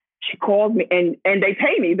 She calls me and they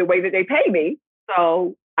pay me the way that they pay me.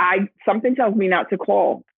 So something tells me not to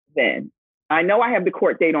call then. I know I have the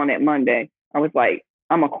court date on that Monday. I was like,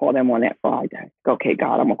 I'm going to call them on that Friday. Okay,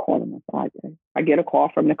 God, I'm going to call them on Friday. I get a call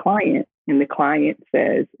from the client and the client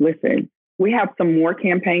says, listen, we have some more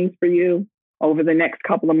campaigns for you over the next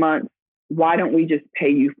couple of months. Why don't we just pay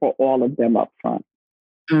you for all of them up front?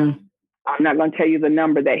 I'm not going to tell you the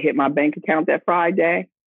number that hit my bank account that Friday,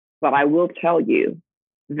 but I will tell you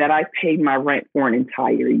that I paid my rent for an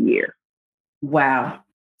entire year. Wow.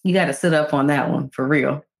 You got to sit up on that one for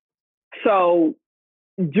real. So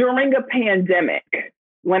during a pandemic,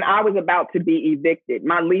 when I was about to be evicted,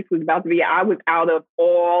 my lease was about to be, I was out of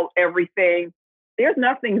everything. There's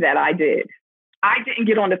nothing that I did. I didn't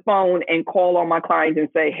get on the phone and call on my clients and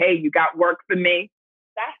say, hey, you got work for me.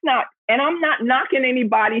 That's not, and I'm not knocking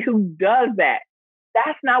anybody who does that.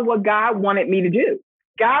 That's not what God wanted me to do.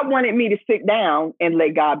 God wanted me to sit down and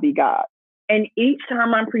let God be God. And each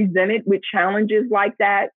time I'm presented with challenges like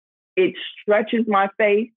that, it stretches my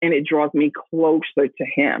faith and it draws me closer to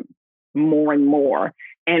him more and more.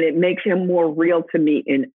 And it makes him more real to me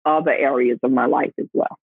in other areas of my life as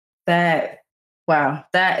well. Wow,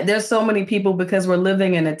 there's so many people, because we're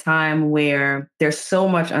living in a time where there's so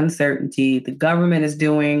much uncertainty. The government is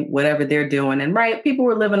doing whatever they're doing. And right, people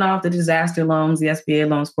were living off the disaster loans, the SBA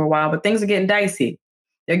loans for a while, but things are getting dicey.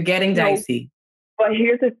 They're getting dicey. But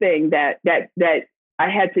here's the thing that I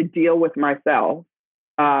had to deal with myself,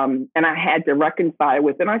 and I had to reconcile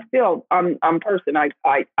with, and I still, I'm a person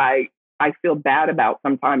I feel bad about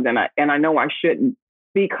sometimes, and I know I shouldn't,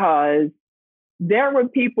 because there were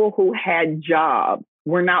people who had jobs,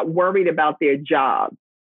 were not worried about their jobs,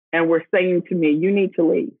 and were saying to me, "You need to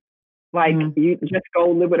leave. Like, you just go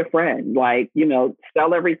live with a friend. Like,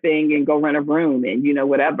 sell everything and go rent a room and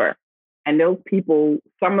whatever." And those people,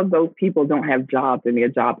 some of those people don't have jobs, and their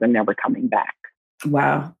jobs are never coming back.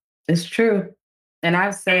 Wow, it's true. And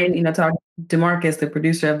I've said, talking to Demarcus, the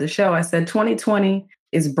producer of the show, I said 2020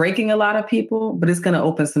 is breaking a lot of people, but it's going to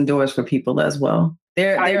open some doors for people as well.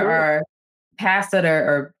 There are paths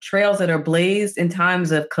or trails that are blazed in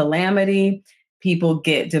times of calamity. People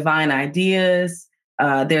get divine ideas.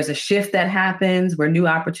 There's a shift that happens where new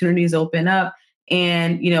opportunities open up.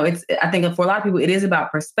 And, I think for a lot of people, it is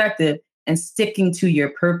about perspective and sticking to your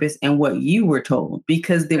purpose and what you were told,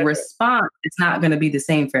 because the response is not going to be the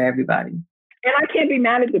same for everybody. And I can't be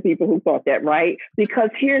mad at the people who thought that, right?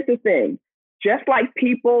 Because here's the thing, just like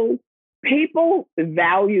people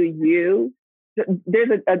value you. And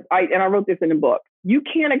I wrote this in the book, you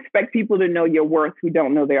can't expect people to know your worth who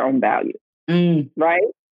don't know their own value, right?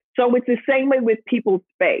 So it's the same way with people's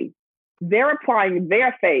faith. They're applying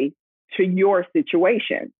their faith to your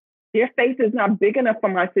situation. Their faith is not big enough for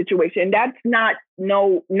my situation. That's not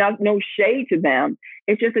no shade to them.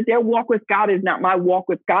 It's just that their walk with God is not my walk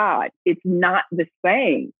with God. It's not the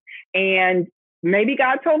same. And maybe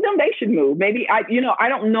God told them they should move. Maybe I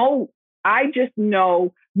don't know. I just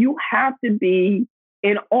know you have to be,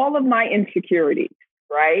 in all of my insecurities,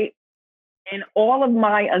 right? In all of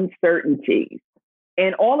my uncertainties,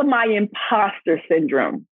 in all of my imposter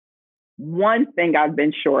syndrome, one thing I've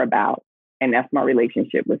been sure about, and that's my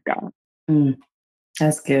relationship with God.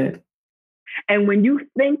 That's good. And when you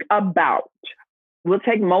think about, we'll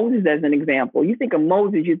take Moses as an example. You think of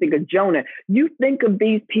Moses, you think of Jonah, you think of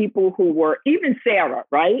these people who were, even Sarah,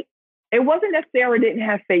 right? It wasn't that Sarah didn't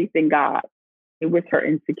have faith in God. It was her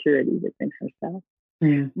insecurity within herself.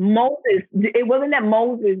 Moses, it wasn't that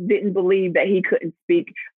Moses didn't believe that he couldn't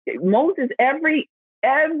speak. Moses, every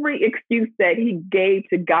excuse that he gave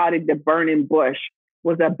to God at the burning bush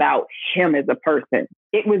was about him as a person.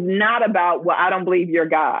 It was not about, well, I don't believe you're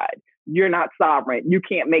God. You're not sovereign. You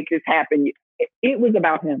can't make this happen. It was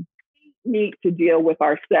about him. We need to deal with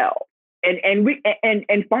ourselves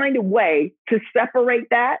and find a way to separate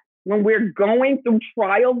that when we're going through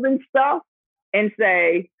trials and stuff and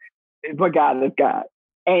say, but God is God.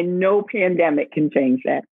 And no pandemic can change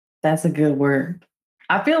that. That's a good word.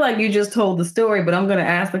 I feel like you just told the story, but I'm going to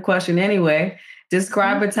ask the question anyway.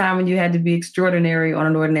 Describe a time when you had to be extraordinary on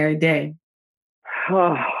an ordinary day.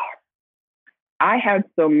 I have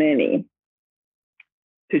so many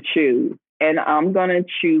to choose, and I'm going to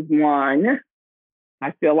choose one.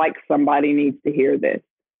 I feel like somebody needs to hear this.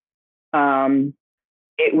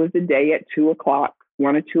 It was the day at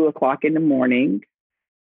 1 or 2 o'clock in the morning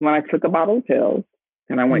when I took a bottle of pills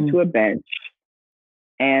and I went to a bench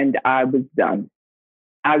and I was done.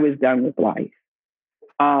 I was done with life.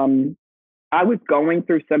 I was going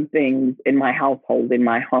through some things in my household, in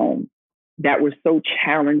my home, that were so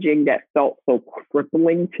challenging, that felt so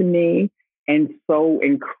crippling to me and so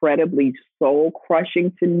incredibly soul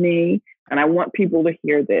crushing to me. And I want people to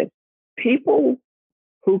hear this. People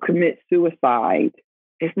who commit suicide,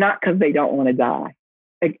 it's not because they don't want to die.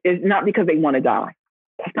 It's not because they want to die.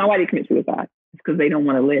 That's not why they commit suicide. It's because they don't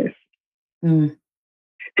want to live.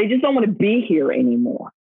 They just don't want to be here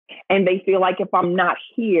anymore. And they feel like if I'm not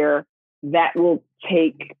here, that will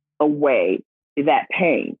take away that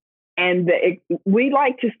pain. And we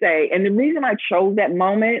like to say, and the reason I chose that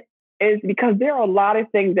moment is because there are a lot of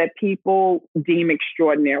things that people deem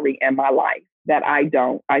extraordinary in my life that I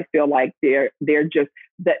don't. I feel like they're just,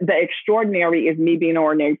 the extraordinary is me being an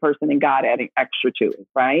ordinary person and God adding extra to it,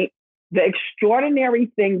 right? The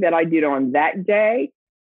extraordinary thing that I did on that day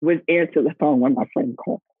was answer the phone when my friend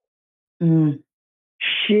called.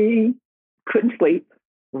 She couldn't sleep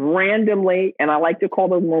randomly, and I like to call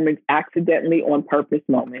those moments accidentally on purpose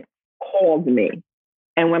moments, called me.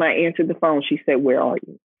 And when I answered the phone, she said, "Where are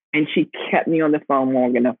you?" And she kept me on the phone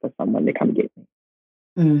long enough for someone to come get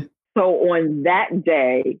me. So on that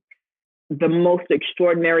day, the most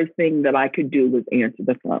extraordinary thing that I could do was answer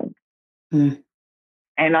the phone. Mm.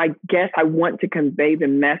 And I guess I want to convey the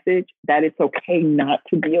message that it's okay not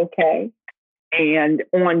to be okay. And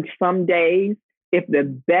on some days, if the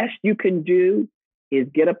best you can do is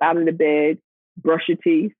get up out of the bed, brush your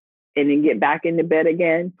teeth, and then get back into bed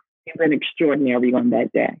again, it's been extraordinary on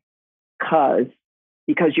that day because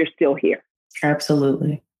you're still here.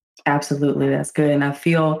 Absolutely. Absolutely. That's good. And I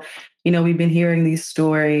feel, we've been hearing these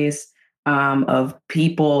stories of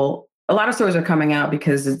people. A lot of stories are coming out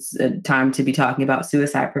because it's a time to be talking about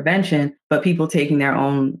suicide prevention, but people taking their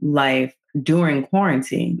own life during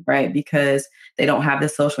quarantine, right? Because they don't have the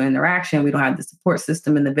social interaction. We don't have the support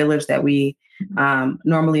system in the village that we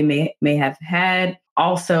normally may have had.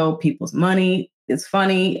 Also, people's money is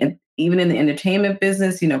funny. And even in the entertainment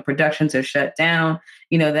business, productions are shut down,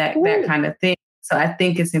 that kind of thing. So I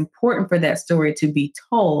think it's important for that story to be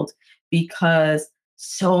told because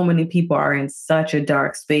so many people are in such a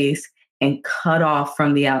dark space and cut off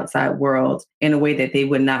from the outside world in a way that they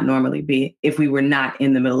would not normally be if we were not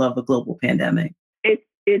in the middle of a global pandemic.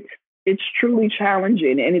 It's truly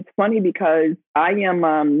challenging. And it's funny because I'm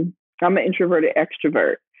an introverted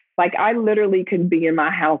extrovert. Like I literally can be in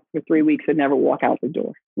my house for 3 weeks and never walk out the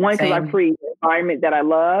door. One, because I create an environment that I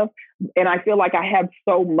love. And I feel like I have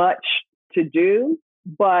so much to do.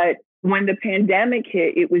 But when the pandemic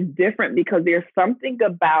hit, it was different because there's something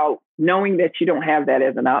about knowing that you don't have that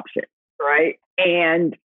as an option, right?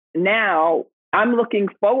 And now I'm looking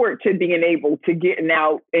forward to being able to get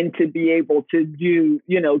out and to be able to do,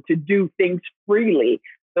 to do things freely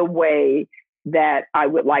the way that I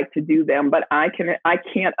would like to do them. But I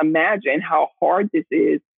can't imagine how hard this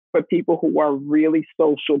is for people who are really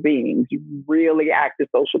social beings, really active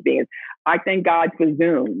social beings. I thank God for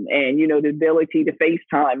Zoom and, the ability to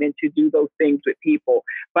FaceTime and to do those things with people.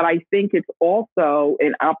 But I think it's also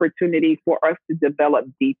an opportunity for us to develop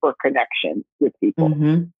deeper connections with people.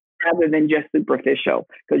 Mm-hmm. Rather than just superficial.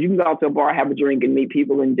 Because you can go out to a bar, have a drink and meet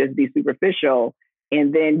people and just be superficial.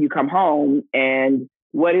 And then you come home and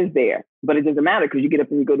what is there? But it doesn't matter because you get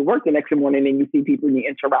up and you go to work the next morning and you see people and you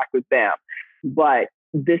interact with them. But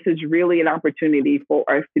this is really an opportunity for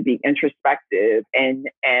us to be introspective and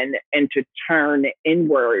to turn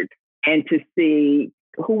inward and to see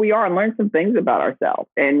who we are and learn some things about ourselves.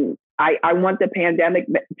 And I want the pandemic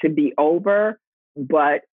to be over,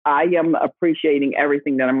 but I am appreciating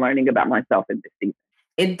everything that I'm learning about myself in this season.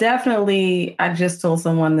 It definitely, I just told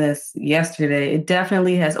someone this yesterday, it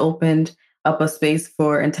definitely has opened up a space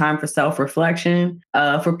and time for self-reflection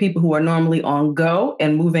for people who are normally on go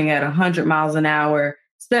and moving at 100 miles an hour,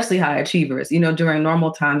 especially high achievers. During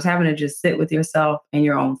normal times, having to just sit with yourself and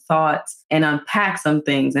your own thoughts and unpack some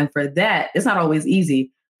things. And for that, it's not always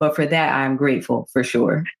easy, but for that, I'm grateful for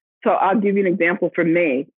sure. So I'll give you an example for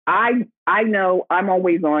me. I know I'm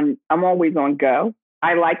always on go.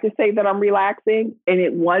 I like to say that I'm relaxing. And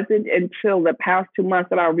it wasn't until the past 2 months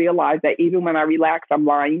that I realized that even when I relax, I'm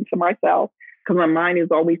lying to myself because my mind is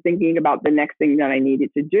always thinking about the next thing that I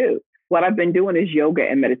needed to do. What I've been doing is yoga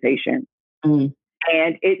and meditation. Mm.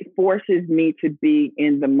 And it forces me to be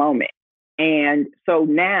in the moment. And so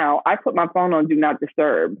now I put my phone on Do Not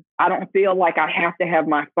Disturb. I don't feel like I have to have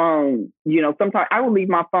my phone. Sometimes I will leave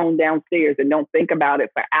my phone downstairs and don't think about it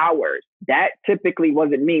for hours. That typically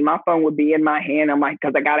wasn't me. My phone would be in my hand. I'm like,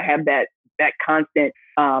 because I got to have that constant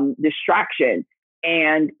distraction.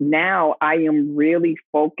 And now I am really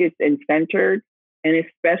focused and centered. And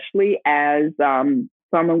especially as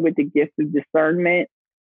someone with the gift of discernment,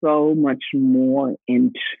 so much more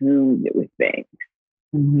in tune with things.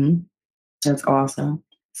 Mm-hmm. That's awesome.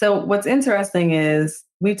 So what's interesting is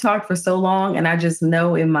we talked for so long and I just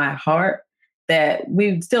know in my heart that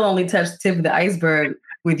we've still only touched the tip of the iceberg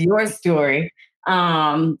with your story.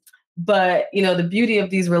 But, the beauty of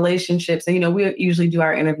these relationships, and, we usually do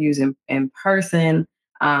our interviews in person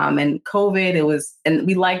and COVID, and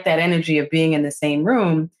we like that energy of being in the same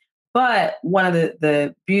room. But one of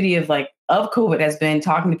the beauty of COVID has been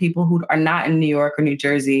talking to people who are not in New York or New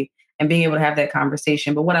Jersey and being able to have that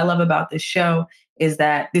conversation. But what I love about this show is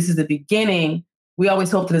that this is the beginning. We always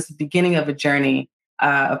hope that it's the beginning of a journey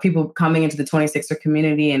of people coming into the 26er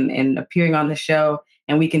community and appearing on the show.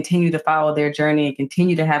 And we continue to follow their journey and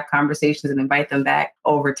continue to have conversations and invite them back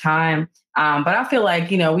over time. But I feel like,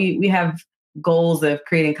 we have goals of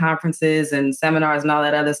creating conferences and seminars and all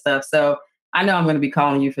that other stuff. So I know I'm going to be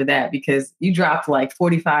calling you for that because you dropped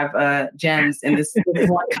 45 gems in this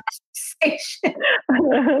one conversation.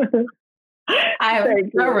 I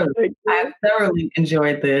have thoroughly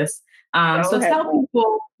enjoyed this. So tell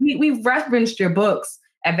people, we've referenced your books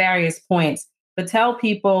at various points, but tell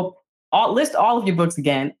people list all of your books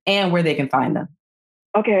again and where they can find them.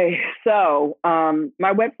 Okay, so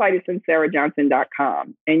my website is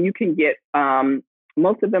sincerajohnson.com, and you can get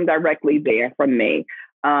most of them directly there from me.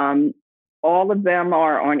 All of them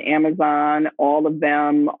are on Amazon. All of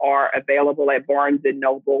them are available at Barnes &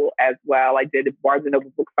 Noble as well. I did a Barnes & Noble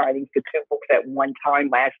book signing for 2 books at one time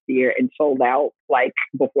last year and sold out like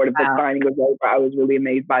before the book signing was over. I was really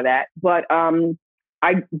amazed by that. But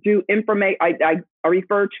I do I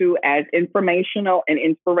refer to as informational and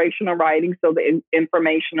inspirational writing. So the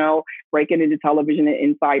informational, breaking into television and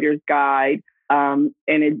insider's guide.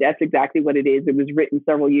 That's exactly what it is. It was written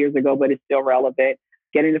several years ago, but it's still relevant.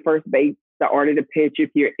 Getting the first base, the art of the pitch. If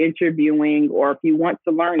you're interviewing or if you want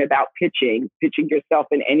to learn about pitching yourself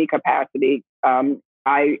in any capacity. I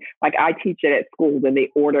teach it at schools, and they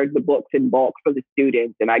order the books in bulk for the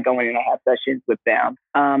students, and I go in and I have sessions with them.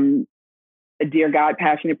 Dear God,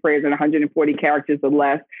 Passionate Prayers in 140 characters or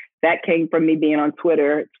less. That came from me being on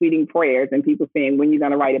Twitter, tweeting prayers and people saying, when are you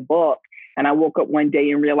going to write a book? And I woke up one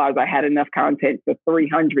day and realized I had enough content for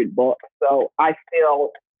 300 books. So I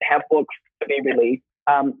still have books to be released.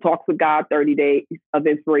 Talks with God, 30 Days of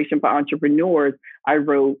Inspiration for Entrepreneurs. I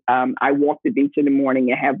wrote, I walk the beach in the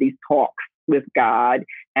morning and have these talks with God.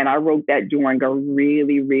 And I wrote that during a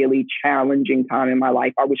really, really challenging time in my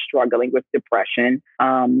life. I was struggling with depression.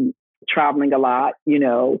 Traveling a lot,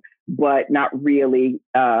 but not really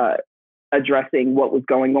addressing what was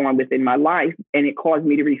going on within my life. And it caused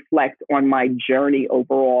me to reflect on my journey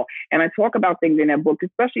overall. And I talk about things in that book,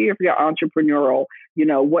 especially if you're entrepreneurial,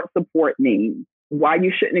 what support means, why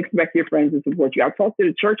you shouldn't expect your friends to support you. I talked to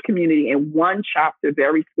the church community in one chapter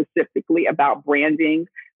very specifically about branding,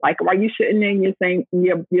 like why you shouldn't name your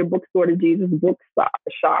bookstore to Jesus Book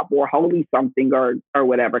Shop or Holy something or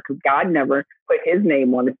whatever, because God never put his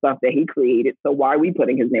name on the stuff that he created. So why are we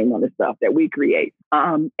putting his name on the stuff that we create?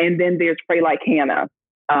 And then there's Pray Like Hannah.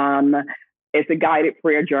 It's a guided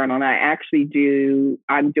prayer journal. And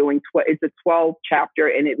it's a 12 chapter,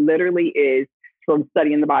 and it literally is from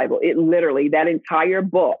studying the Bible. That entire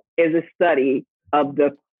book is a study of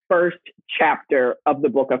the first chapter of the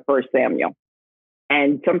book of 1 Samuel.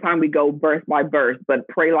 And sometimes we go verse by verse, but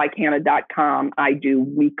praylikeHannah.com, I do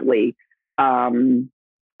weekly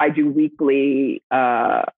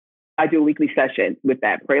sessions with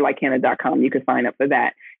that. PraylikeHannah.com. You can sign up for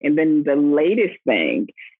that. And then the latest thing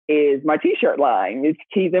is my t-shirt line. It's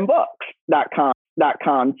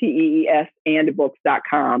teesandbooks.com, TEES and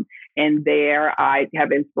books.com. And there I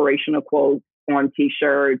have inspirational quotes on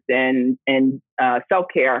t-shirts and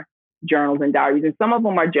self-care journals and diaries. And some of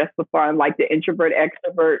them are just for fun, like the Introvert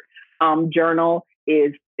Extrovert journal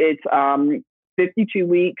it's 52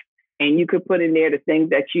 weeks. And you could put in there the things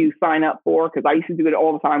that you sign up for. Because I used to do it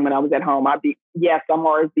all the time when I was at home. I'm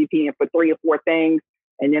RSVPing for 3 or 4 things,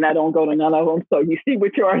 and then I don't go to none of them. So you see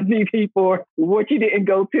what you RSVP for, what you didn't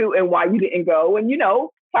go to, and why you didn't go. And,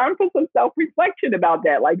 time for some self-reflection about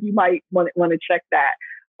that. Like you might want to check that.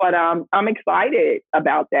 But I'm excited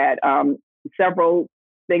about that. Several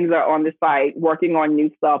things are on the site, working on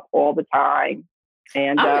new stuff all the time.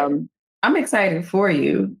 And I'm excited for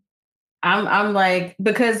you. I'm like,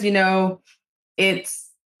 because, I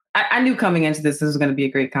knew coming into this was going to be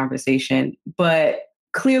a great conversation, but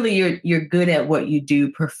clearly you're good at what you do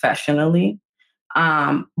professionally.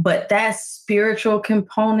 But that spiritual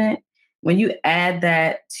component, when you add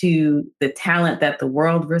that to the talent that the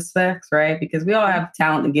world respects, right? Because we all have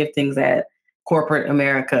talent and giftings that corporate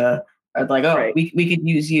America are like, right. we could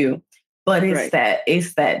use you. But it's right.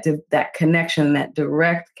 that connection, that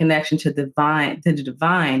direct connection to the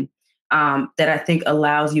divine, that I think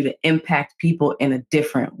allows you to impact people in a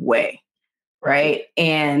different way, right?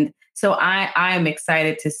 And so I am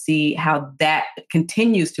excited to see how that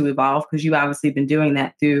continues to evolve, because you've obviously been doing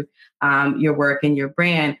that through your work and your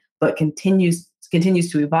brand, but continues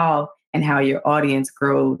to evolve, and how your audience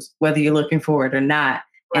grows, whether you're looking for it or not,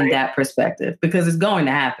 right. In that perspective, because it's going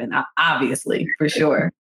to happen, obviously, for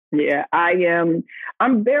sure. Yeah, I'm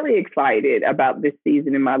very excited about this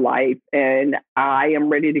season in my life, and I am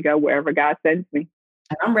ready to go wherever God sends me.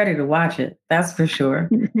 I'm ready to watch it. That's for sure.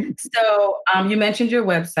 So you mentioned your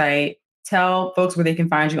website. Tell folks where they can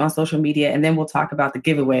find you on social media, and then we'll talk about the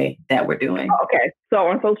giveaway that we're doing. Okay. So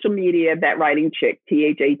on social media, That Writing Chick,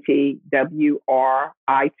 ThatWritingChick.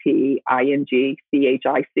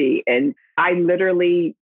 And I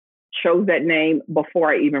literally chose that name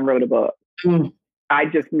before I even wrote a book. I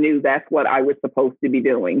just knew that's what I was supposed to be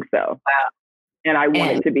doing. So, wow. And I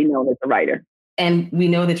wanted to be known as a writer. And we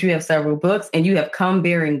know that you have several books, and you have come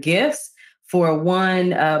bearing gifts for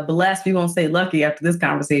one blessed, we won't say lucky after this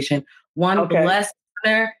conversation, one blessed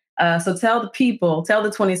listener So tell the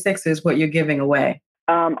 26ers what you're giving away.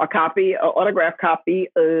 An autographed copy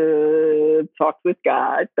of Talks with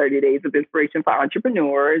God, 30 Days of Inspiration for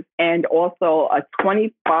Entrepreneurs, and also a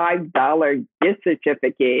 $25 gift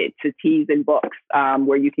certificate to Tees and Books,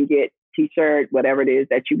 where you can get t-shirt, whatever it is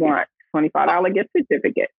that you want, $25 gift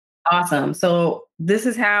certificate. Awesome. So this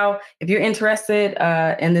is how, if you're interested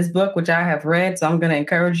in this book, which I have read, so I'm going to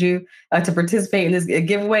encourage you to participate in this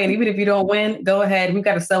giveaway. And even if you don't win, go ahead. We've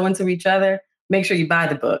got to sell into each other. Make sure you buy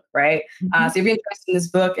the book, right? So if you're interested in this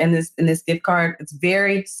book and this gift card, it's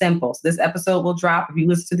very simple. So this episode will drop. If you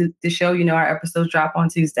listen to the show, you know our episodes drop on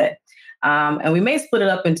Tuesday. And we may split it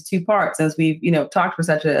up into 2 parts as we've, talked for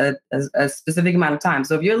such a specific amount of time.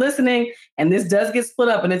 So if you're listening and this does get split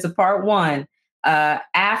up and it's a part 1,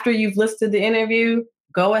 after you've listened to the interview,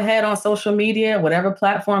 go ahead on social media, whatever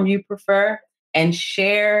platform you prefer, and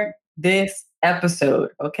share this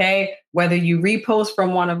episode, okay? Whether you repost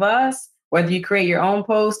from one of us, whether you create your own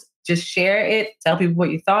post, just share it, tell people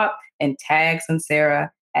what you thought, and tag Sincera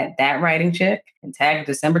at That Writing Chick, and tag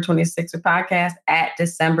December 26er podcast at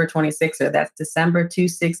December 26er. That's December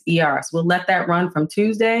 26ER. So we'll let that run from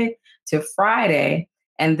Tuesday to Friday.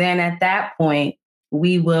 And then at that point,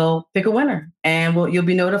 we will pick a winner and you'll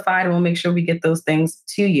be notified, and we'll make sure we get those things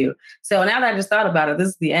to you. So now that I just thought about it, this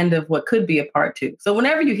is the end of what could be a part 2. So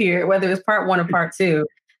whenever you hear it, whether it's part 1 or part 2,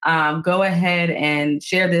 go ahead and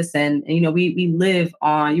share this. And we live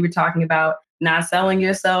on, you were talking about not selling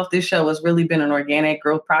yourself. This show has really been an organic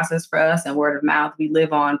growth process for us, and word of mouth. We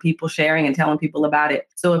live on people sharing and telling people about it.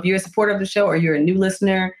 So if you're a supporter of the show or you're a new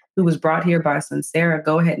listener who was brought here by Sincera,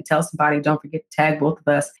 go ahead and tell somebody. Don't forget to tag both of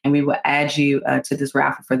us, and we will add you to this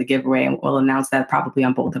raffle for the giveaway. And we'll announce that probably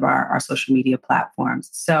on both of our social media platforms.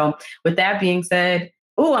 So with that being said,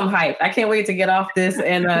 I'm hyped. I can't wait to get off this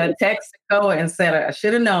and text Koa and said, I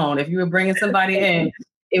should have known if you were bringing somebody in,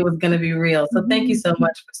 it was going to be real. So thank you so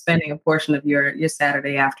much for spending a portion of your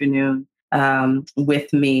Saturday afternoon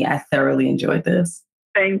with me. I thoroughly enjoyed this.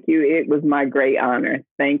 Thank you. It was my great honor.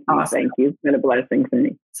 Thank you. Awesome. Thank you. It's been a blessing for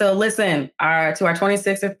me. So listen, to our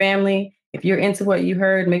 26er family, if you're into what you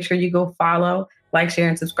heard, make sure you go follow, like, share,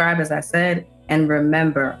 and subscribe, as I said. And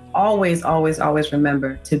remember, always, always, always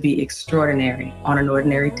remember to be extraordinary on an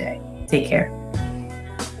ordinary day. Take care.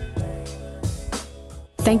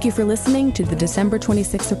 Thank you for listening to the December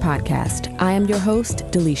 26er podcast. I am your host,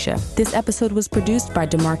 Delisha. This episode was produced by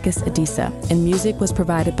DeMarcus Adisa, and music was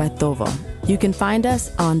provided by Thovo. You can find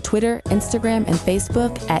us on Twitter, Instagram, and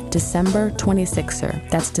Facebook at December 26er.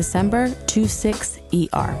 That's December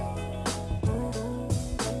 26ER.